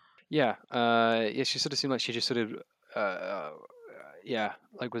strand. Yeah, yeah, she sort of seemed like she just sort of, uh, yeah,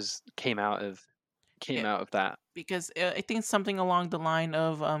 like was came Yeah, out of that. because I think something along the line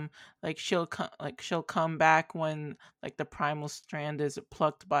of like she'll come back when like the primal strand is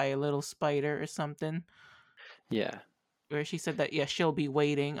plucked by a little spider or something. Yeah, Where she said that, yeah, she'll be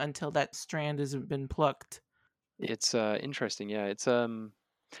waiting until that strand has been plucked. it's interesting. Yeah,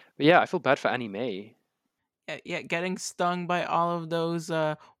 but yeah, I feel bad for Annie Mae. Yeah, yeah, getting stung by all of those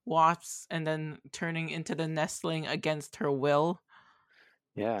wasps and then turning into the nestling against her will.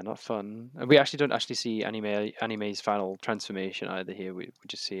 Yeah, not fun. And we actually don't actually see Anime's final transformation either here. We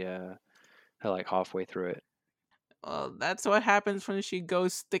just see her like halfway through it. Well, that's what happens when she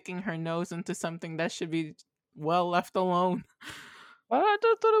goes sticking her nose into something that should be well left alone.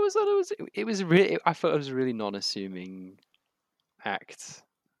 It was really I thought it was a really non-assuming act.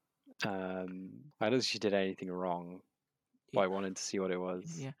 I don't think she did anything wrong Yeah, by wanting to see what it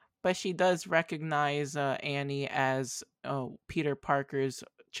was. yeah. But she does recognize Annie as Peter Parker's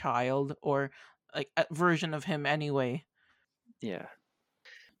child, or like a version of him anyway. Yeah.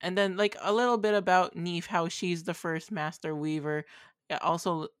 And then like a little bit about Neef, how she's the first master weaver. I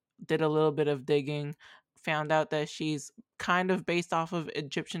also did a little bit of digging, found out that she's kind of based off of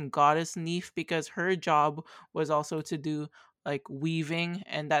Egyptian goddess Neef because her job was also to do like weaving,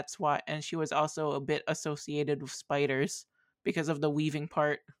 and that's why, and she was also a bit associated with spiders because of the weaving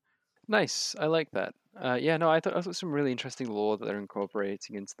part. Nice. I like that. Yeah, no, I thought some really interesting lore that they're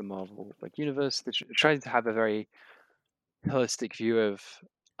incorporating into the Marvel like universe. They're trying to have a very holistic view of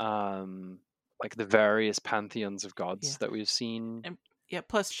um like the various pantheons of Yeah. gods that we've seen. And yeah,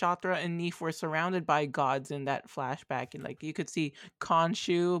 plus Shatra and Neef were surrounded by gods in that flashback, and like you could see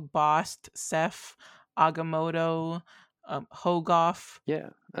Khonshu, Bast, Seth, Agamotto, Hogoth. Yeah.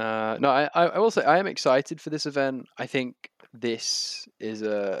 No, I will say I am excited for this event. I think this is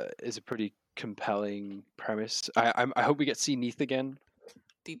a pretty compelling premise. I hope we get to see Neith again.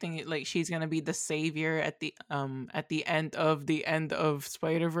 Do you think like she's gonna be the savior at the end of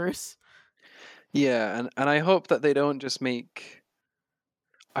Spider Verse? Yeah, and I hope that they don't just make.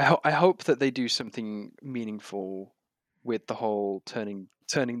 I hope that they do something meaningful with the whole turning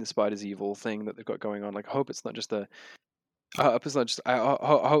the spiders evil thing that they've got going on. Like, I hope it's not just a. I hope it's not just. I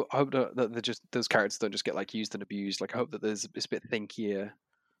hope that they just those characters don't just get like used and abused. Like, I hope that there's it's a bit thinkier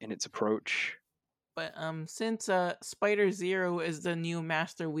in its approach. But since Spider Zero is the new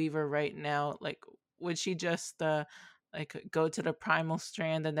Master Weaver right now, like would she just like go to the Primal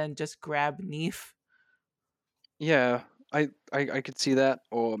Strand and then just grab Neef? Yeah, I could see that,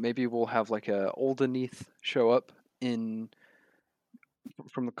 or maybe we'll have like a older Neith show up in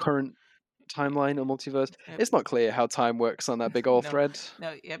from the current timeline or multiverse. It's not clear how time works on that big old No, thread.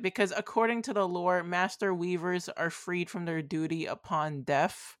 no, yeah, because according to the lore, Master Weavers are freed from their duty upon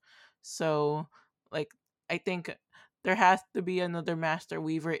death. So, like, I think there has to be another Master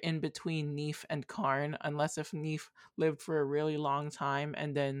Weaver in between Neef and Karn, unless if Neef lived for a really long time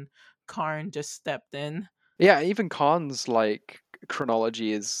and then Karn just stepped in. Yeah, even Khan's like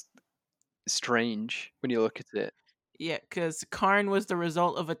chronology is strange when you look at it. Yeah, because Karn was the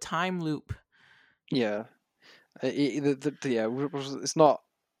result of a time loop. Yeah, yeah,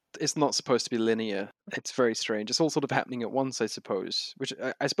 it's not supposed to be linear. It's very strange. It's all sort of happening at once, I suppose. Which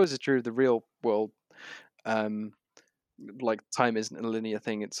I suppose is true of the real world. Um, like time isn't a linear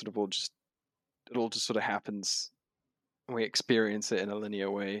thing. It's sort of all just it all just sort of happens, and we experience it in a linear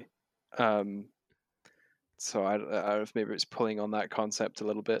way. Um, so I don't know if maybe it's pulling on that concept a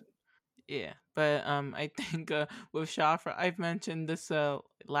little bit. Yeah, but I think with Shafra, I've mentioned this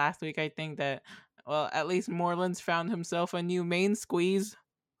last week. I think that well, at least Moreland's found himself a new main squeeze.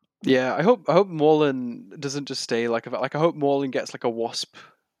 Yeah, I hope Morlun doesn't just stay like I hope Morlun gets like a wasp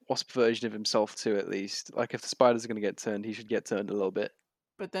version of himself too at least. Like if the spiders are gonna get turned, he should get turned a little bit.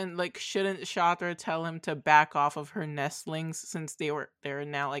 But then, like, shouldn't Shatra tell him to back off of her nestlings since they're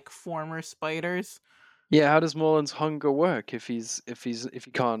now like former spiders? Yeah, how does Morlun's hunger work if he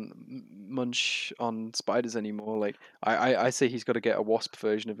can't munch on spiders anymore? Like I say he's got to get a wasp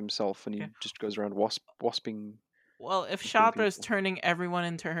version of himself, and he Yeah. just goes around wasping Well, if wasping Shatra is people. turning everyone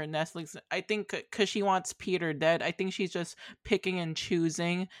into her nestlings, I think because she wants Peter dead, I think she's just picking and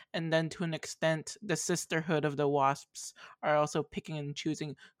choosing, and then to an extent, the Sisterhood of the Wasps are also picking and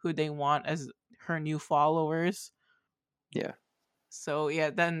choosing who they want as her new followers. Yeah. So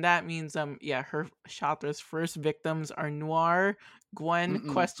yeah, then that means yeah, her Shatra's first victims are Noir, Gwen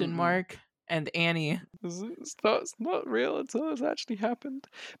Mm-mm, question mm-mm. mark, and Annie. It's not real until it's actually happened.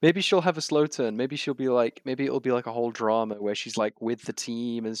 Maybe she'll have a slow turn. Maybe she'll be like, maybe it'll be like a whole drama where she's like with the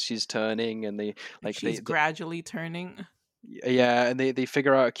team as she's turning, and they like She's gradually turning. yeah, and they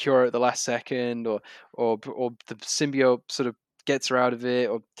figure out a cure at the last second, or the symbiote sort of gets her out of it.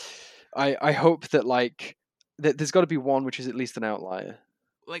 Or I hope that like that there's got to be one which is at least an outlier.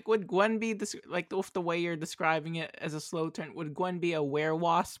 Like, would Gwen be like with the way you're describing it as a slow turn? Would Gwen be a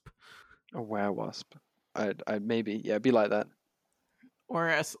werewasp, A werewasp. I maybe yeah, be like that. or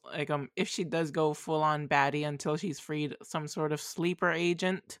as like if she does go full on baddie until she's freed some sort of sleeper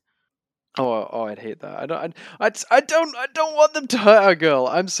agent? Oh, I'd hate that. I don't want them to hurt a girl.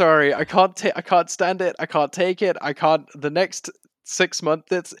 I'm sorry. I can't stand it. I can't take it. I can't. The next 6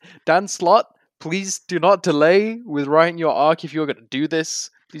 months, it's Dan Slott. Please do not delay with writing your arc if you're going to do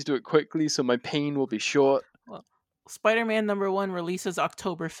this. Please do it quickly so my pain will be short. Well, Spider-Man #1 releases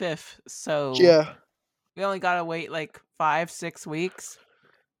October 5th, so Yeah. we only gotta wait like 5-6 weeks.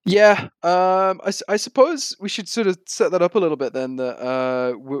 Yeah, I suppose we should sort of set that up a little bit then.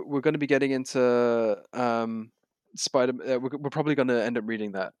 That we're going to be getting into Spider. We're probably going to end up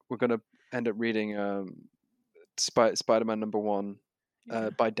reading that. We're going to end up reading Spider-Man #1 Yeah.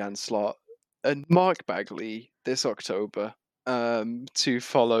 by Dan Slott and Mark Bagley this October to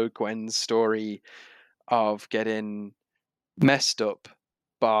follow Gwen's story of getting messed up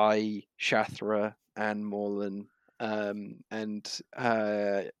by Shathra and Morlan, and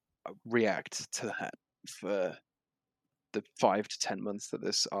react to that for the 5 to 10 months that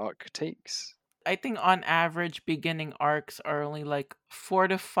this arc takes. I think on average, beginning arcs are only like 4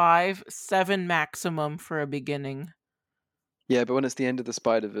 to 5, 7 maximum for a beginning. Yeah, but when it's the end of the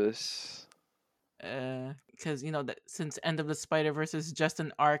Spider Verse, Because you know that since End of the Spider Verse is just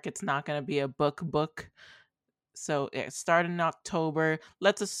an arc, it's not gonna be a book. So yeah, start in October.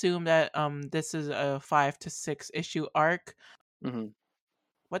 Let's assume that this is a 5 to 6 issue arc. mm-hmm.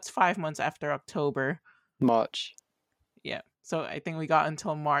 What's 5 months after October? March. Yeah. So I think we got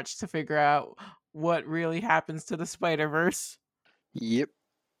until March to figure out what really happens to the Spider Verse. Yep,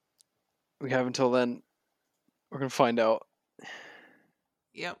 we have until then. We're gonna find out.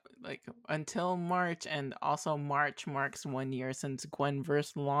 Yep, like until March, and also March marks 1 year since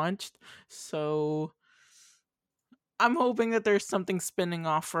Gwenverse launched. So I'm hoping that there's something spinning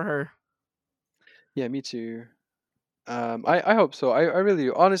off for her. Yeah, me too. I hope so. I really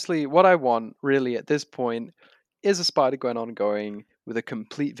do. Honestly, what I want really at this point is a Spider-Gwen ongoing with a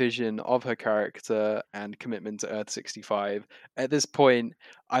complete vision of her character and commitment to Earth 65. At this point,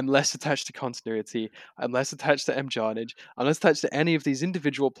 I'm less attached to continuity. I'm less attached to M. Jarnage. I'm less attached to any of these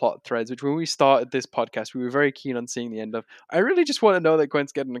individual plot threads, which when we started this podcast, we were very keen on seeing the end of. I really just want to know that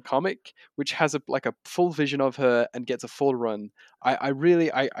Gwen's getting a comic which has a full vision of her and gets a full run. I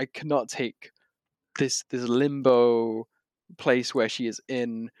really I cannot take this limbo place where she is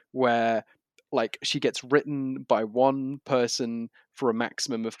in, where like she gets written by one person for a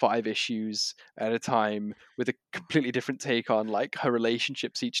maximum of 5 issues at a time with a completely different take on like her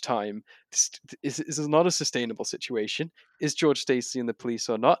relationships each time. This is not a sustainable situation. Is George Stacy in the police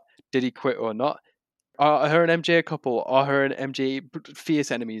or not? Did he quit or not? Are her and MJ a couple? Are her and MJ fierce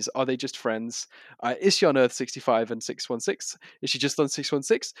enemies? Are they just friends? Is she on Earth 65 and 616? Is she just on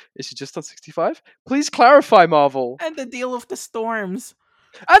 616? Is she just on 65? Please clarify, Marvel. And the deal with the storms.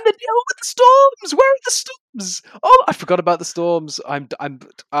 And the deal with the storms. Where are the storms? Oh, I forgot about the storms.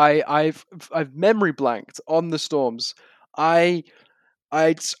 I've memory blanked on the storms. I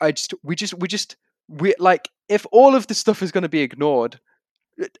I just we like, if all of this stuff is going to be ignored,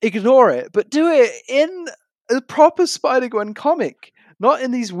 ignore it, but do it in a proper Spider-Gwen comic, not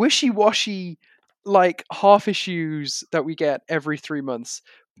in these wishy-washy like half issues that we get every 3 months.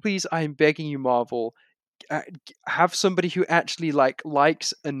 Please, I'm begging you, Marvel, have somebody who actually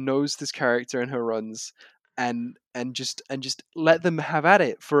likes and knows this character in her runs, and just let them have at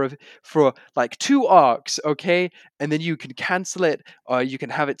it for like 2 arcs, okay? And then you can cancel it, or you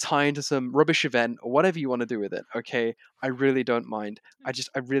can have it tie into some rubbish event, or whatever you want to do with it, okay? I really don't mind. I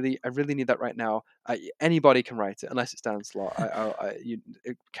really need that right now. Anybody can write it unless it's Dan Slott. You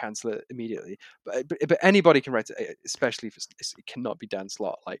cancel it immediately. But anybody can write it, especially if it cannot be Dan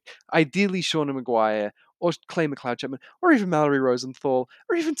Slott. Like, ideally Shauna Maguire, or Clay McLeod Chapman, or even Mallory Rosenthal,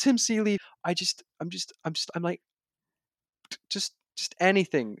 or even Tim Seeley. I'm like, just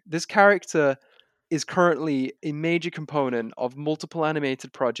anything. This character is currently a major component of multiple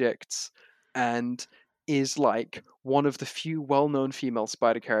animated projects, and is like one of the few well-known female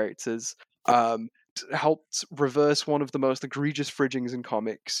Spider characters. Um, Helped reverse one of the most egregious fridgings in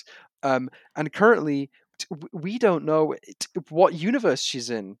comics. And currently, we don't know what universe she's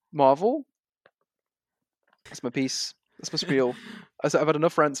in. Marvel. That's my piece. That's my spiel. I've had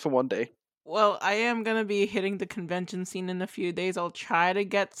enough rants for one day. Well, I am gonna be hitting the convention scene in a few days. I'll try to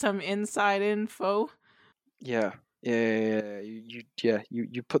get some inside info. Yeah, yeah.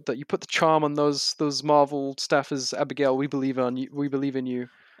 You put the charm on those Marvel staffers, Abigail. We believe on you. We believe in you.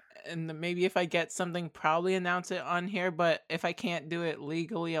 And maybe if I get something, probably announce it on here. But if I can't do it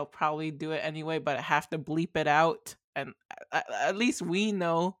legally, I'll probably do it anyway. But I have to bleep it out, and at least we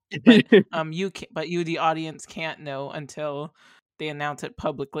know. But you can, but you, the audience, can't know until they announce it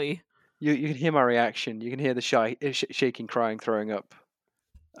publicly. You can hear my reaction. You can hear the shaking, crying, throwing up,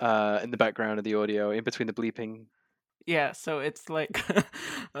 in the background of the audio, in between the bleeping. Yeah, so it's like,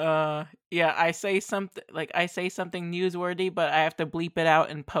 yeah, I say something newsworthy, but I have to bleep it out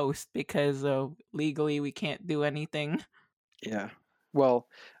in post because legally we can't do anything. Yeah. Well,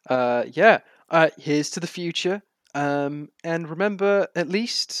 yeah. Here's to the future. And remember, at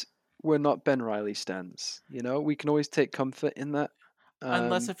least we're not Ben Riley stands. You know, we can always take comfort in that.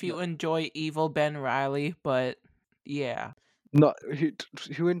 Unless if No, you enjoy evil Ben Riley, but yeah. not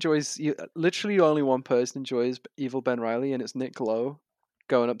who enjoys. Literally, only one person enjoys evil Ben Riley, and it's Nick Lowe,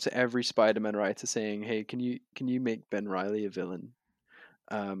 going up to every Spider-Man writer saying, "Hey, can you make Ben Riley a villain?"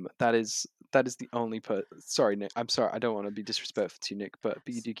 That is the only Sorry, Nick. I'm sorry. I don't want to be disrespectful to you, Nick, but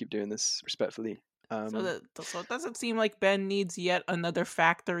you do keep doing this respectfully. Um, So it doesn't seem like Ben needs yet another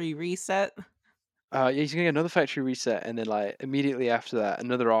factory reset. yeah, he's gonna get another factory reset, and then like immediately after that,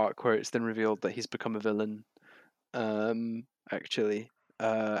 another arc where it's then revealed that he's become a villain. Actually,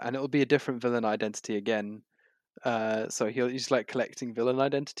 and it'll be a different villain identity again. So he's like collecting villain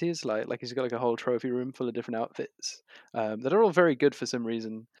identities, like he's got like a whole trophy room full of different outfits, that are all very good for some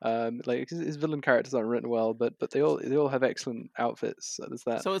reason. Like his villain characters aren't written well, but they all have excellent outfits. So there's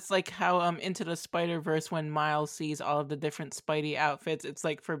that. So it's like how Into the Spider-Verse, when Miles sees all of the different Spidey outfits, it's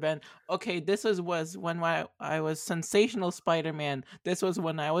like for Ben, okay, was when I was Sensational Spider-Man. This was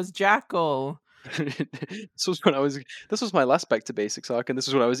when I was Jackal. this was when I was. This was my last Back to Basics arc, and this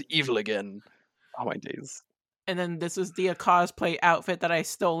is when I was evil again. Oh my days. And then this is the cosplay outfit that I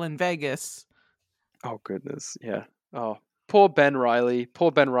stole in Vegas. Oh goodness, yeah. Oh, poor Ben Riley.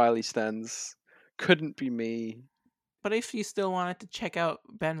 Poor Ben Riley stands. Couldn't be me. But if you still wanted to check out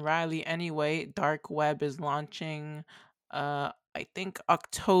Ben Riley anyway, Dark Web is launching I think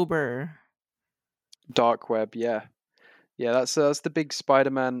October. Dark Web, yeah. Yeah, that's the big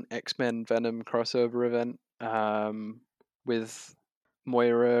Spider-Man X-Men Venom crossover event, with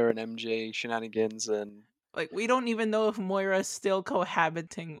Moira and MJ shenanigans, and Like, we don't even know if Moira's still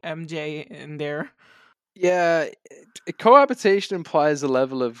cohabiting MJ in there. yeah, cohabitation implies a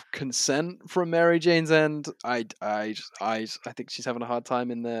level of consent from Mary Jane's end. I think she's having a hard time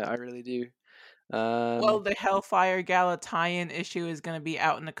in there. I really do. Well, Um, the Hellfire Gala tie-in issue is going to be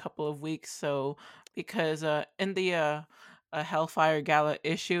out in a couple of weeks, so because in the Hellfire Gala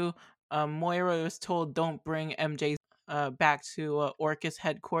issue, Moira was told don't bring MJ back to Orcus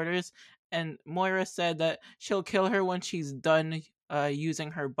headquarters, and Moira said that she'll kill her when she's done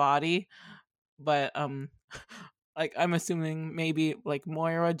using her body, but like I'm assuming maybe like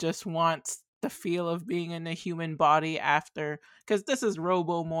Moira just wants the feel of being in a human body after, because this is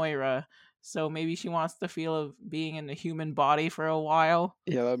Robo Moira, so maybe she wants the feel of being in a human body for a while.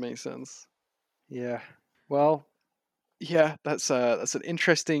 Yeah, that makes sense. Yeah. Well, yeah, that's an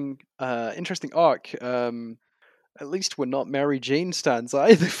interesting arc. At least we're not Mary Jane stands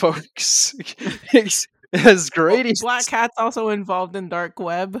either, folks. As Well, great as Black Cat's also involved in Dark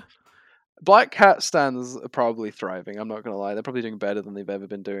Web. Black Cat stands are probably thriving. I'm not gonna lie, they're probably doing better than they've ever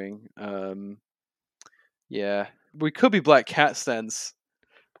been doing. Yeah, we could be Black Cat stands.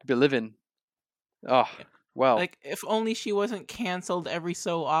 Could be living. Oh, Yeah. well, Like, if only she wasn't canceled every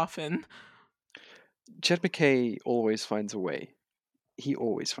so often. Jed McKay always finds a way. He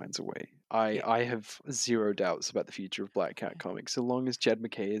always finds a way. Yeah. I have zero doubts about the future of Black Cat comics, so long as Jed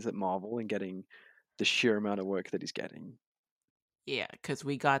McKay is at Marvel and getting the sheer amount of work that he's getting. Yeah, because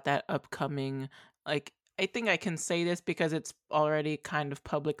we got that upcoming, like, I think I can say this because it's already kind of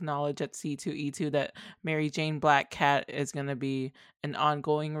public knowledge at C2E2 that Mary Jane Black Cat is going to be an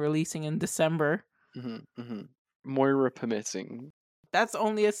ongoing releasing in December. Moira permitting. That's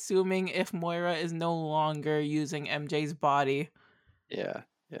only assuming if Moira is no longer using MJ's body. Yeah,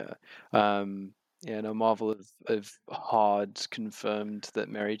 yeah. Yeah, no, Marvel have hard confirmed that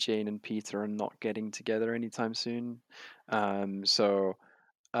Mary Jane and Peter are not getting together anytime soon. So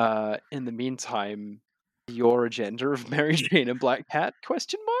in the meantime, your agenda of Mary Jane and Black Cat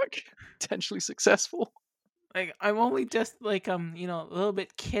question mark potentially successful. Like, I'm only just like, a little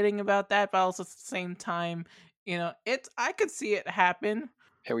bit kidding about that, but also at the same time, it's, I could see it happen.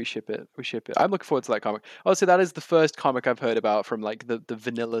 Yeah, we ship it. We ship it. I'm looking forward to that comic. Honestly, that is the first comic I've heard about from like the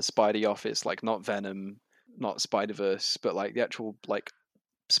vanilla Spidey office, like not Venom, not Spider Verse, but like the actual like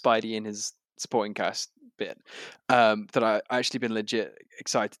Spidey in his supporting cast bit. That I actually been legit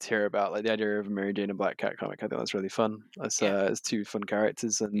excited to hear about. Like the idea of a Mary Jane and Black Cat comic. I think that's really fun. That's Yeah. it's two fun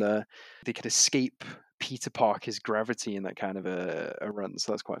characters, and they could escape Peter Parker's gravity in that kind of a run.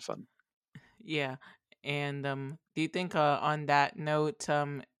 So that's quite fun. Yeah. And do you think on that note,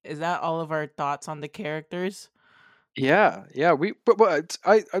 is that all of our thoughts on the characters? Yeah, yeah. But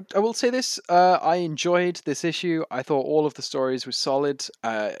I will say this. I enjoyed this issue. I thought all of the stories were solid.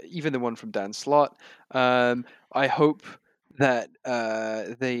 Even the one from Dan Slott. I hope that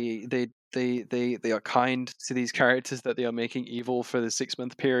they are kind to these characters, that they are making evil for the 6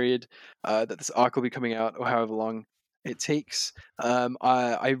 month period. That this arc will be coming out, or however long it takes.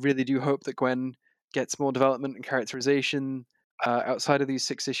 I really do hope that Gwen gets more development and characterization outside of these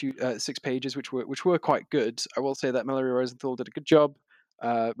 6 pages, which were quite good. I will say that Mallory Rosenthal did a good job.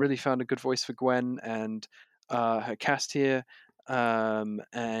 Really found a good voice for Gwen and her cast here.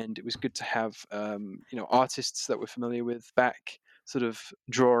 And it was good to have artists that we're familiar with back, sort of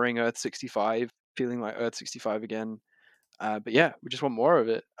drawing Earth 65, feeling like Earth 65 again. But yeah, we just want more of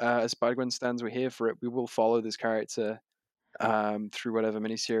it. As Spider Gwen stands, we're here for it. We will follow this character through whatever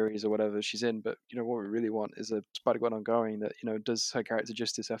miniseries or whatever she's in. But what we really want is a Spider-Gwen ongoing that does her character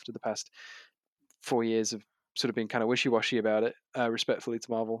justice after the past 4 years of sort of being kind of wishy-washy about it, respectfully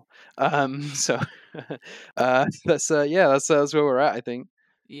to Marvel. So that's where we're at, I think.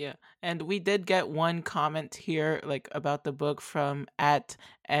 Yeah, and we did get one comment here, like about the book from at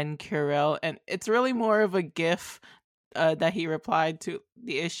N Curel, and it's really more of a GIF that he replied to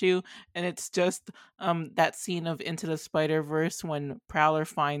the issue, and it's just that scene of Into the Spider Verse when Prowler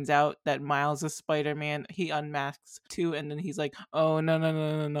finds out that Miles is Spider Man. He unmasks too, and then he's like, "Oh no no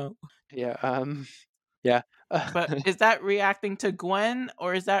no no no!" Yeah. Yeah. But is that reacting to Gwen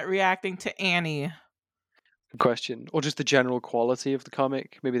or is that reacting to Annie? Good question. Or just the general quality of the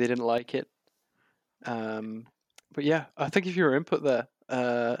comic. Maybe they didn't like it. Um, but yeah, I think if your input there,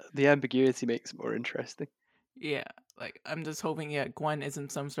 the ambiguity makes it more interesting. Yeah, like I'm just hoping, yeah, Gwen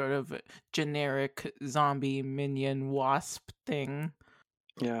isn't some sort of generic zombie minion wasp thing.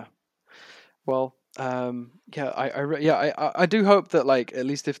 Yeah. Well, yeah, I do hope that like at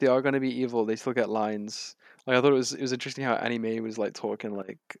least if they are going to be evil, they still get lines. Like I thought it was interesting how Anime was like talking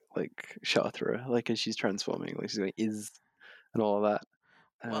like Shathra, like as she's transforming, like she's going is and all of that.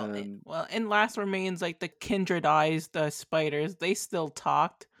 Well, in Last Remains, like the kindredized spiders, they still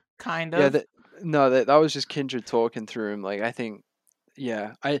talked, kind Yeah, of. that no, that was just Kindred talking through him. Like I think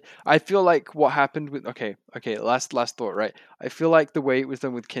yeah, I feel like what happened with okay last thought, right. I feel like the way it was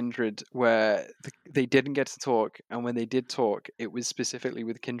done with Kindred, where they didn't get to talk, and when they did talk, it was specifically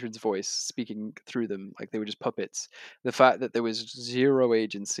with Kindred's voice speaking through them, like they were just puppets. The fact that there was zero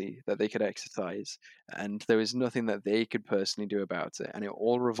agency that they could exercise, and there was nothing that they could personally do about it, and it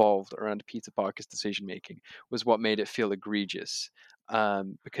all revolved around Peter Parker's decision making, was what made it feel egregious.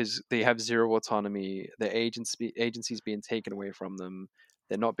 Because they have zero autonomy, their agency's being taken away from them.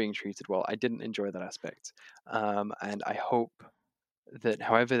 They're not being treated well. I didn't enjoy that aspect, and I hope that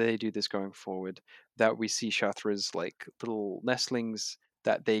however they do this going forward, that we see Shathras like little nestlings,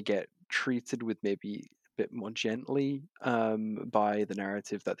 that they get treated with maybe a bit more gently by the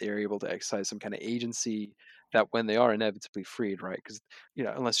narrative, that they are able to exercise some kind of agency, that when they are inevitably freed, right? Because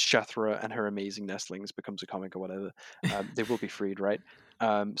unless Shathra and her amazing nestlings becomes a comic or whatever, they will be freed, right?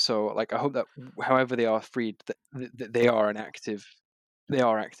 So like I hope that however they are freed, that they are active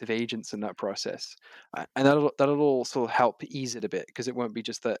agents in that process, and that'll also help ease it a bit, because it won't be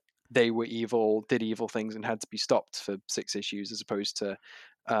just that they were evil, did evil things, and had to be stopped for 6 issues, as opposed to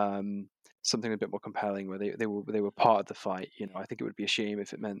something a bit more compelling where they were part of the fight. I think it would be a shame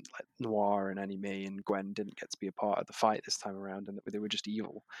if it meant like Noir and Annie Mae and Gwen didn't get to be a part of the fight this time around, and that they were just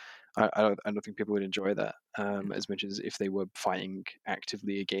evil. I don't think people would enjoy that as much as if they were fighting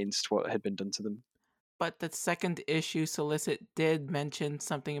actively against what had been done to them. But the second issue solicit did mention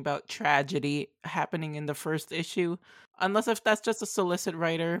something about tragedy happening in the first issue. Unless if that's just a solicit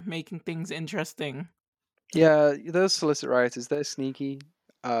writer making things interesting. Yeah, those solicit writers, they're sneaky.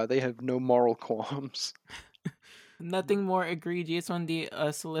 They have no moral qualms. Nothing more egregious when the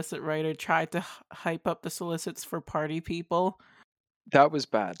solicit writer tried to hype up the solicits for party people. That was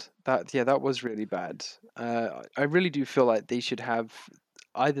bad. That was really bad. I really do feel like they should have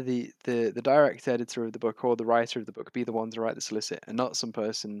either the direct editor of the book or the writer of the book be the one to write the solicit, and not some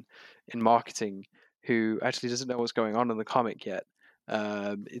person in marketing who actually doesn't know what's going on in the comic yet.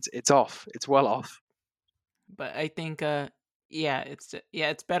 It's off. It's well off. But I think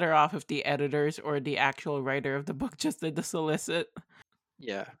it's better off if the editors or the actual writer of the book just did the solicit.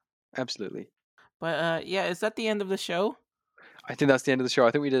 Yeah, absolutely. But yeah, is that the end of the show? I think that's the end of the show.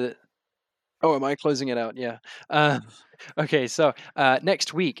 I think we did it. Oh, am I closing it out? Yeah. Okay, so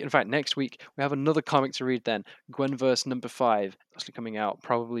next week, in fact, next week, we have another comic to read then. Gwenverse number 5, actually coming out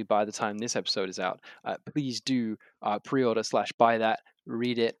probably by the time this episode is out. Please do pre-order / buy that,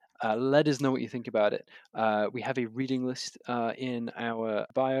 read it. Let us know what you think about it. We have a reading list in our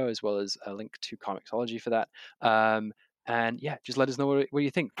bio, as well as a link to Comixology for that. And yeah, just let us know what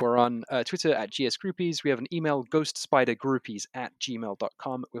you think. We're on Twitter at GSGroupies. We have an email,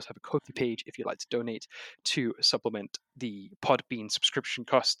 ghostspidergroupies@gmail.com. We also have a Ko-fi page if you'd like to donate to supplement the Podbean subscription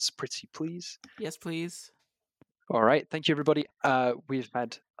costs. Pretty please. Yes, please. All right. Thank you, everybody. We've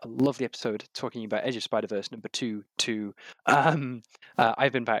had a lovely episode talking about Edge of Spider-Verse number 2.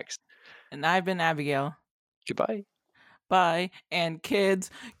 I've been Pax. And I've been Abigail. Goodbye. Bye. And kids,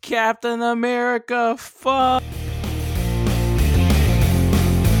 Captain America, fuck!